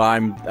genius, but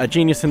I'm a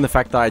genius in the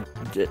fact that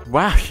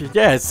wow,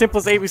 yeah, it's simple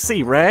as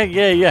ABC, right?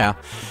 Yeah.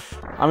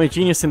 I'm a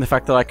genius in the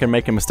fact that I can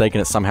make a mistake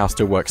and it somehow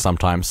still works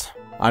sometimes.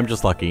 I'm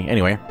just lucky.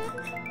 Anyway,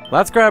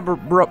 let's grab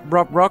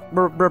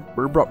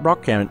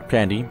rock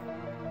candy.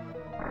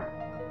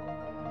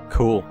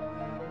 Cool.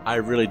 I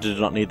really did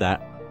not need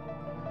that.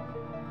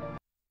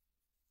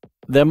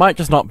 There might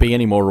just not be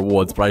any more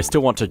rewards, but I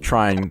still want to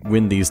try and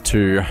win these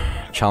two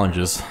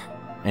challenges.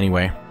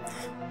 Anyway.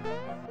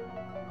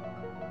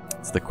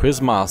 It's the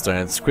quiz master,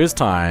 and it's quiz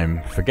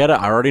time. Forget it,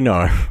 I already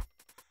know.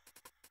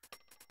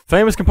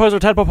 Famous composer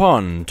Tadpole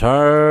Pond.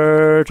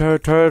 Toad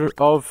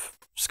of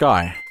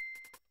Sky.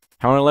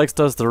 How many legs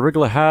does the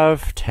Wriggler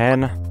have?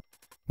 10.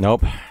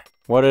 Nope.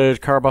 What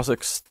did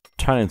Carabosix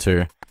turn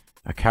into?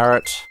 A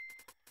carrot.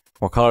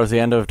 What color is the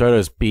end of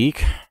Dodo's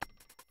beak?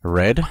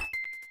 Red.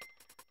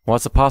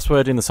 What's the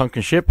password in the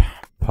sunken ship?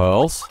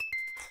 Pearls.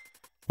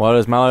 What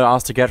is Mallow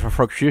asked to get from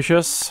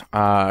Frogfucius?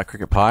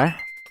 Cricket pie.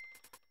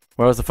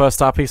 Where was the first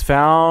star piece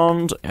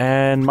found?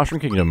 And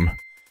Mushroom Kingdom.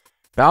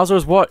 Bowser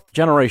is what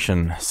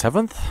generation?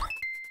 7th?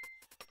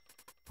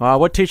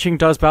 What teaching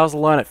does Bowser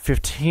learn at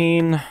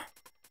 15?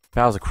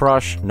 Bowser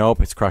Crush.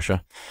 Nope, it's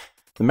Crusher.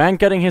 The man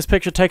getting his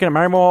picture taken at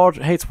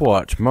Marymore hates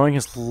what? Mowing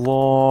his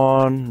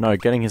lawn? No,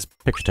 getting his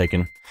picture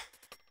taken.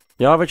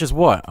 Yarovich is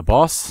what? A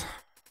boss?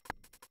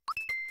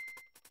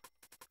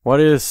 What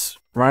is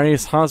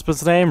Rani's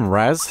husband's name?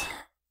 Raz?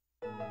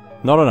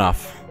 Not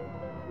enough.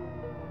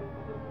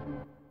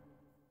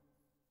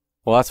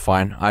 Well, that's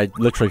fine. I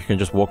literally can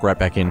just walk right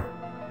back in.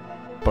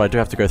 But I do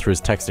have to go through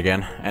his text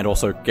again, and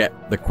also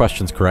get the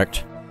questions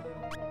correct.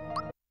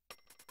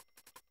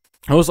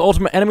 Who was the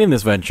ultimate enemy in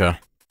this venture?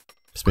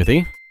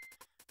 Smithy.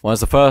 What is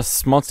the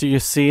first monster you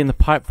see in the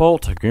pipe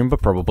vault? A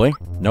Goomba, probably.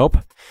 Nope.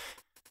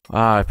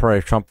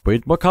 Probably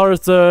Trumpweed. What color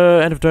is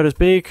the end of Dodo's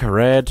beak?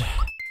 Red.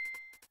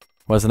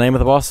 What's the name of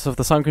the boss of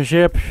the sunken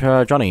ship?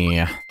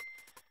 Johnny.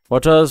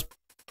 What does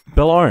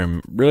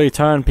Belome really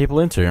turn people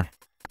into?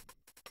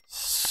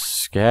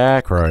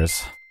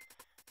 Scarecrows.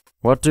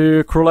 What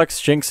do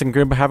Crulex, Jinx, and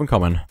Goomba have in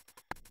common?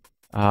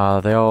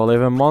 They all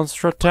live in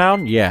Monster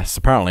Town? Yes,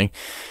 apparently.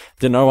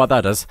 Didn't know what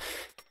that does.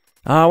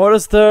 What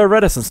does the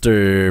red essence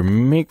do?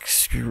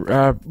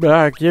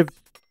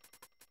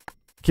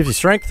 Gives you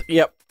strength?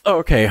 Yep.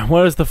 Okay,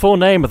 what is the full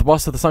name of the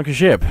boss of the sunken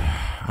ship?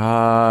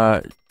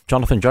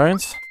 Jonathan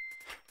Jones?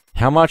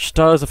 How much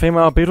does a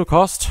female beetle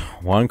cost?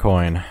 1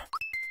 coin.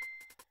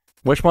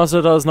 Which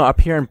monster does not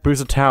appear in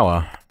Booster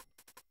Tower?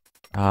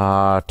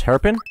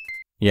 Terrapin?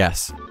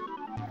 Yes.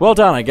 Well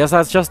done, I guess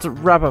that's just a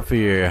wrap-up for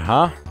you,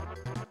 huh?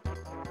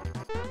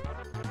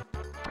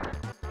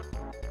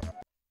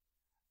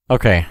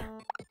 Okay.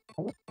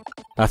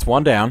 That's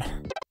 1 down.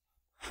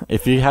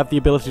 If you have the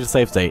ability to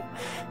save state,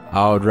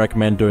 I would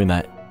recommend doing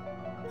that.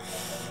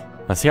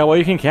 Let's see how well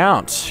you can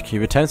count.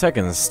 Give it 10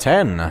 seconds.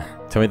 10.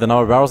 Tell me the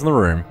number of barrels in the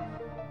room.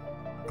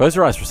 Close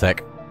your eyes for a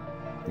sec.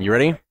 You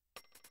ready?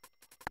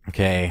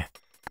 Okay.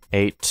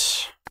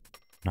 8,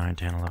 9,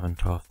 10, 11,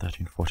 12,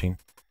 13, 14,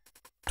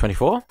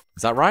 24?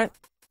 Is that right?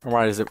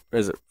 Alright, is it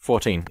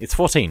 14? It's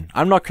 14.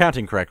 I'm not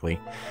counting correctly.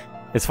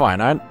 It's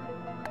fine, I know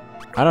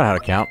how to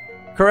count.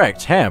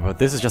 Correct, but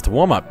this is just a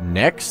warm-up.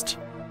 Next.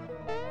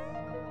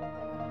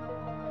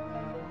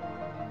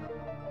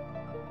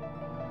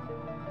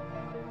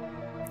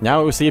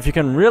 Now we'll see if you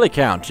can really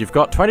count. You've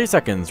got 20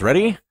 seconds.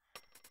 Ready?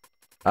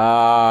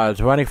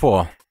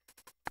 24.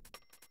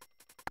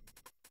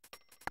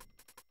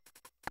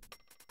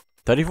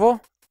 34?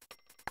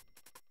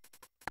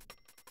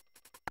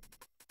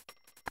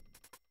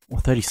 Or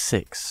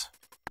 36?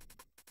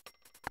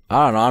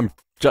 I don't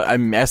know,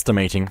 I'm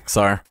estimating,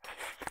 so...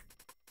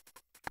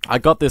 I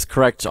got this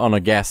correct on a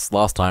guess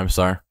last time,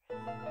 so...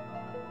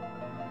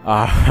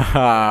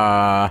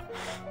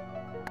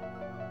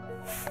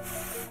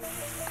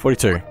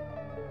 42.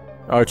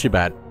 Oh, too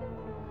bad.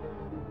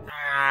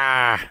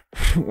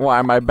 Why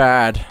am I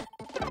bad?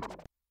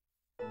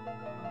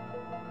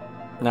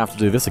 Now I have to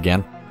do this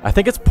again. I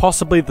think it's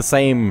possibly the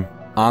same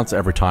answer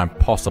every time.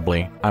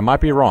 Possibly. I might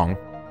be wrong.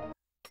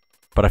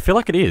 But I feel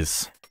like it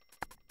is.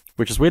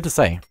 Which is weird to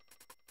say.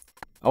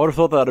 I would have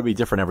thought that it would be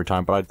different every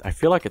time, but I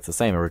feel like it's the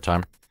same every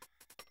time.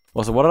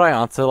 Also, what did I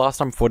answer last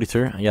time?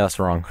 42? Yeah, that's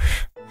wrong.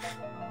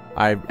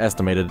 I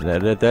estimated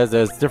that there's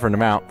a different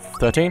amount.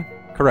 13?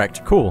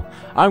 Correct. Cool.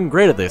 I'm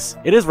great at this.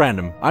 It is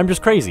random. I'm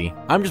just crazy.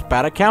 I'm just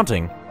bad at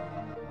counting.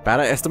 Bad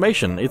at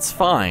estimation. It's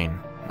fine.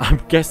 I'm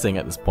guessing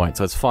at this point,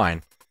 so it's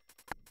fine.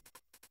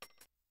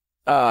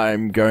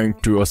 I'm going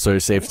to also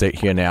save state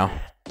here now.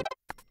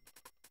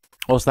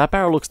 Also, that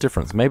barrel looks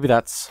different. So maybe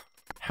that's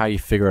how you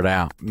figure it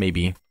out.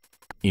 Maybe.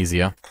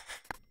 Easier.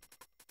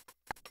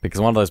 Because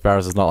one of those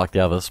barrels is not like the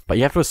others. But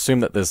you have to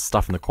assume that there's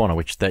stuff in the corner,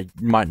 which there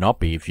might not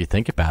be if you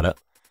think about it.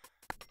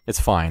 It's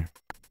fine.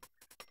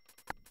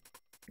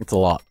 It's a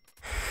lot.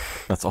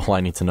 That's all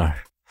I need to know.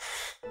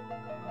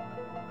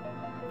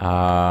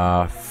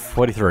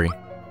 43.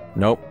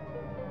 Nope.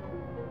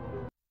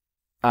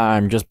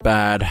 I'm just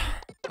bad.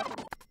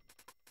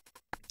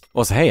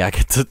 Also, hey, I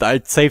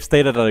save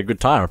stated at a good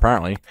time,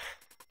 apparently.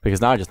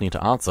 Because now I just need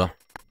to answer.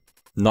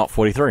 Not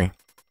 43.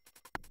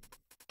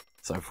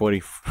 So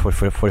 44?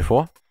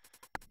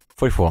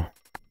 44.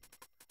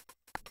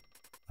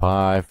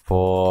 5,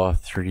 4,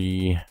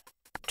 3,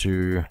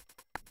 2,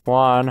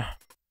 1.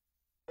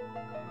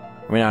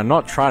 I mean, I'm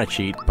not trying to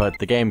cheat, but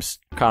the game's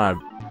kind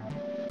of...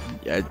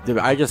 Yeah,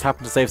 I just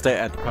happen to save state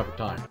at the perfect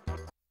time.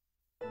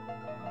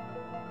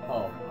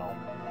 Oh, no.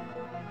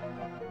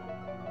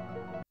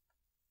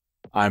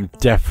 I'm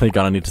definitely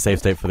gonna need to save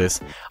state for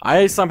this.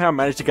 I somehow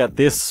managed to get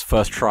this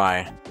first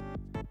try.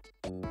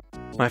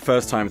 My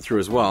first time through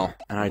as well,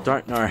 and I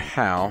don't know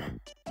how.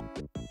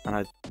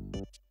 And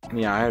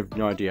yeah, I have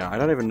no idea. I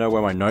don't even know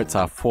where my notes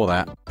are for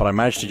that, but I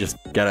managed to just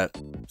get it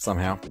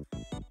somehow.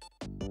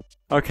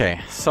 Okay,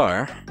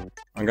 so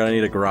I'm gonna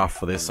need a graph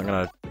for this. I'm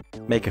gonna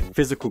make a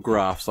physical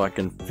graph so I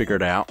can figure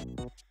it out.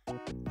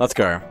 Let's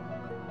go.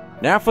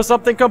 Now for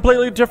something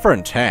completely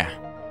different, huh?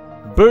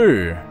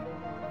 Boo!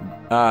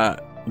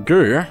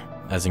 Goo,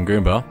 as in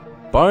Goomba,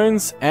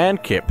 Bones,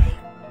 and Kip.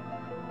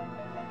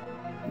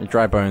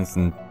 Dry Bones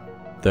and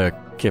the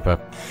Kipper.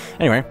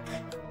 Anyway.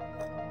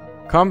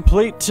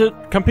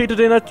 Competed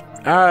in a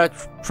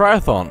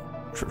triathlon.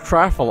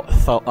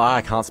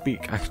 I can't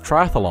speak. A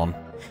triathlon.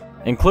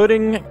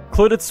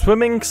 Included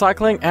swimming,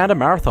 cycling, and a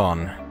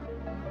marathon.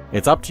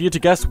 It's up to you to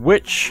guess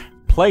which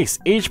place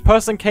each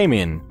person came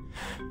in.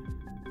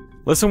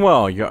 Listen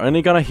well, you're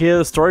only gonna hear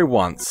the story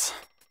once.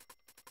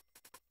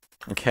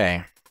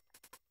 Okay.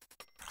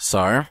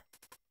 So,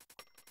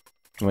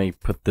 let me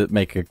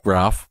make a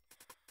graph.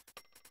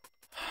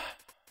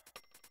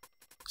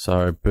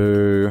 So,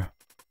 Boo,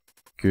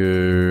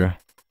 Goo,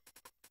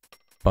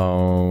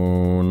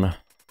 Bone,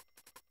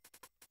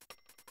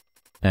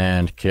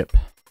 and Kip.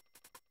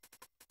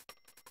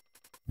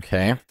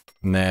 Okay,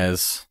 and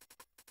there's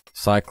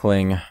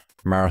cycling,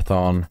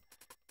 marathon,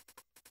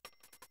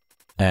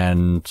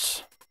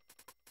 and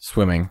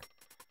swimming.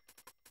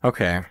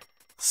 Okay,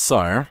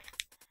 so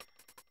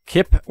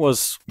Kip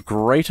was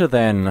greater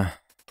than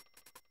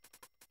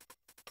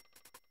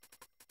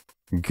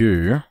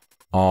Goo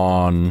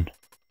on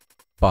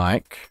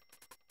bike.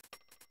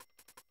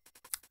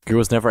 Goo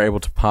was never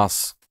able to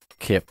pass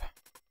Kip.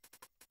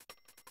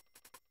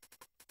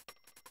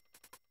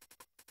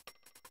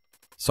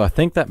 So I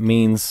think that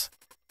means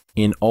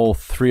in all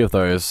three of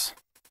those,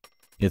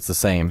 it's the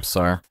same.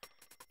 So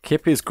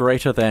Kip is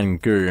greater than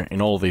Goo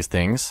in all these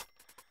things.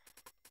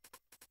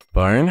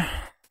 Bone.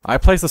 I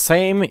placed the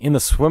same in the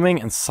swimming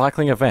and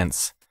cycling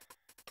events,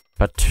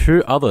 but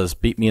 2 others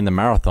beat me in the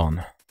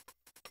marathon.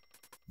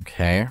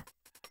 Okay.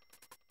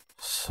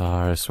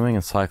 So swimming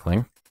and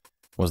cycling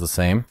was the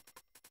same.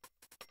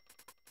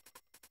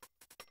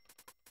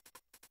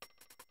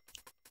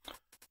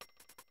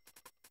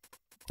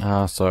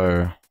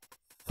 So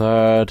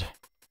 3rd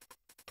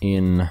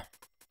in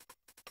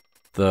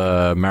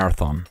the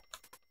marathon.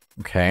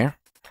 Okay.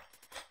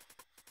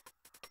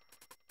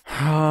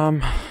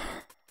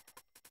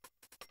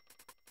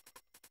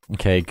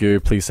 Okay, Goo,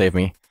 please save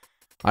me.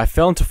 I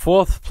fell into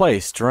 4th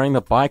place during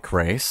the bike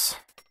race,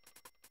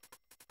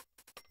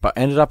 but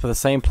ended up at the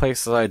same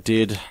place as I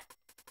did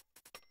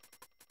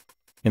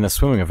in the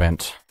swimming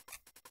event.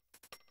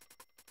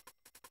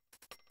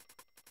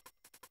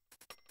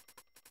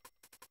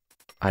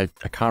 I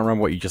can't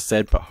remember what you just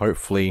said, but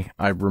hopefully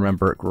I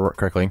remember it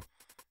correctly.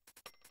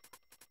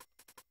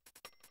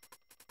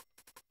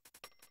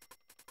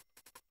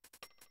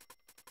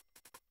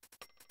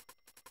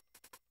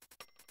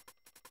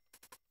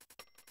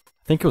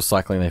 I think it was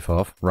cycling they fell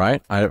off,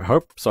 right? I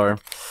hope so.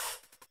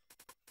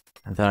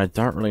 And then I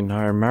don't really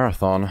know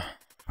marathon,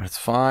 but it's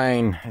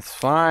fine. It's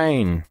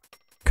fine.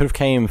 Could have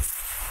came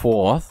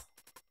 4th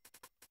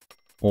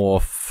or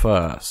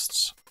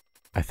 1st,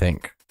 I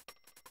think.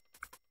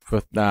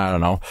 I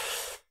don't know.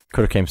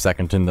 Could have came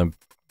 2nd in the...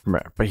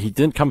 But he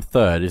didn't come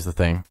 3rd, is the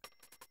thing.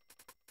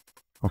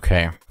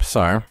 Okay,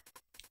 so...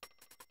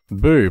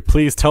 Boo,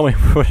 please tell me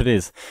what it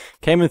is.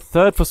 Came in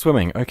 3rd for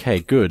swimming. Okay,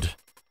 good.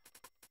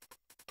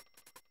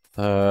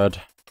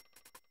 3rd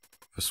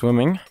for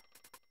swimming.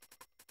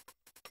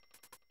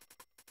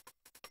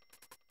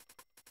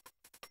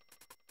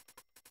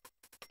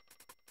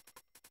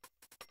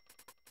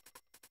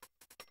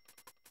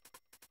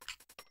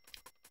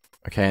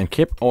 Okay, and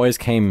Kip always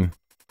came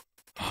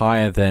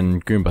higher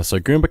than Goomba, so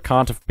Goomba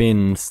can't have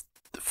been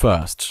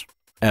first,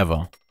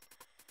 ever.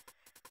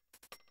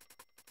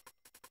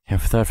 Yeah,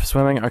 third for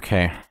swimming?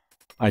 Okay.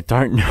 I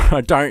don't know,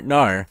 I don't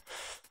know.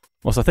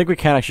 Also, I think we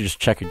can actually just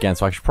check again,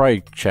 so I should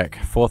probably check.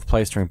 4th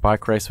place during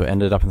bike race, we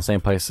ended up in the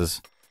same place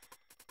as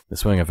the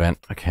swimming event.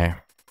 Okay.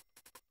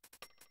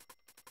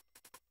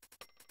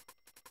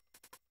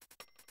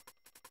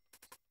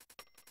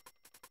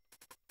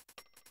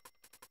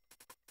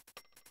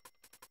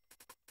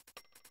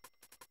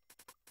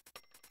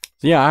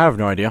 Yeah, I have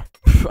no idea.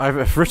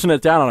 I've written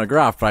it down on a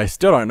graph, but I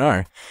still don't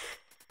know.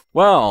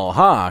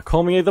 Well,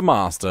 call me the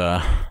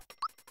master.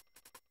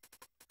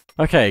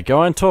 Okay,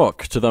 go and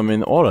talk to them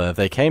in order that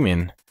they came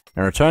in,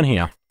 and return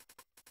here.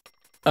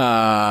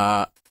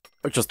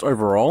 Just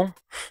overall?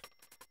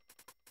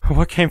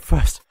 What came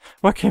first?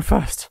 What came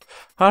first?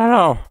 I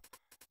don't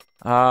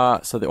know.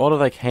 So the order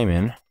they came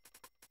in,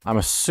 I'm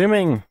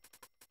assuming...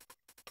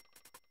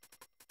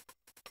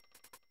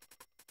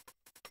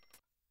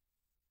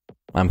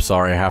 I'm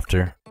sorry, I have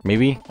to.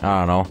 Maybe?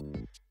 I don't know.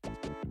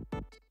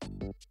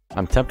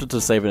 I'm tempted to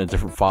save it in a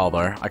different file,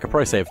 though. I could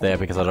probably save there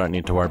because I don't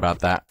need to worry about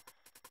that.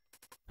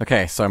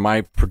 Okay, so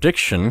my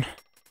prediction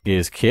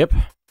is Kip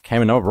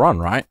came in number 1,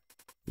 right?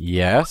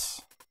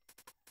 Yes.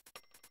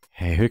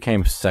 Hey, who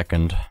came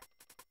second?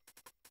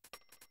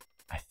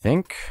 I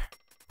think...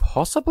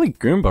 possibly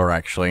Goomba,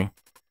 actually.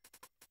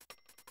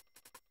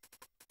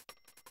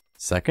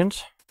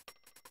 Second?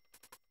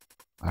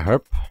 I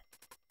hope.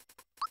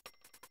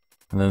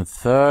 And then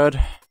third...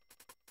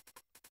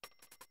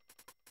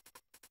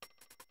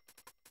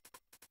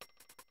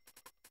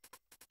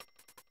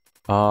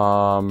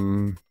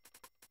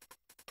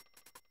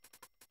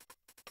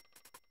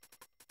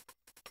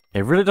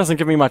 It really doesn't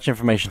give me much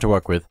information to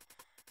work with.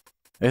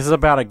 This is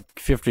about a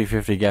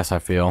 50-50 guess, I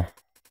feel.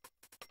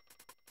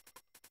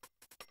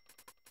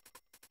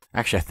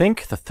 Actually, I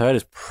think the third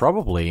is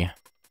probably...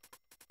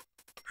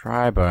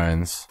 Dry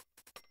Bones.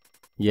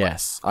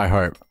 Yes, I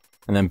hope.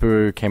 And then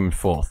Boo came in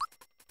 4th.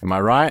 Am I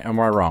right or am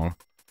I wrong?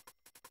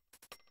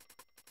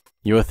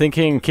 You were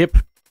thinking Kip,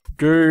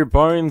 Goo,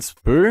 Bones,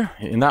 Boo?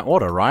 In that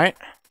order, right?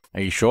 Are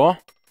you sure?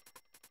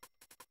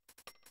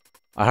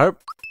 I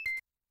hope.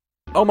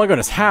 Oh my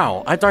goodness,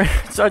 how? I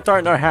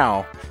don't know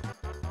how.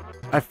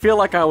 I feel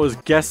like I was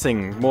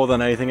guessing more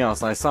than anything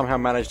else, and I somehow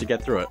managed to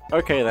get through it.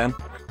 Okay then.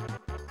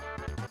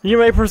 You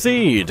may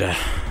proceed.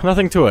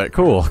 Nothing to it.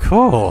 Cool,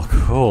 cool,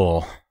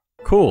 cool,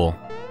 cool.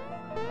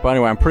 But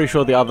anyway, I'm pretty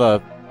sure the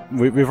other...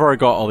 We've already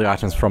got all the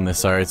items from this,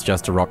 so it's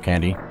just a rock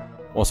candy.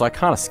 Also, I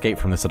can't escape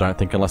from this, I don't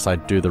think, unless I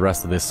do the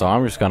rest of this, so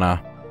I'm just gonna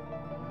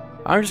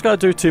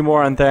do 2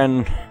 more and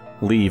then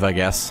leave, I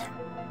guess.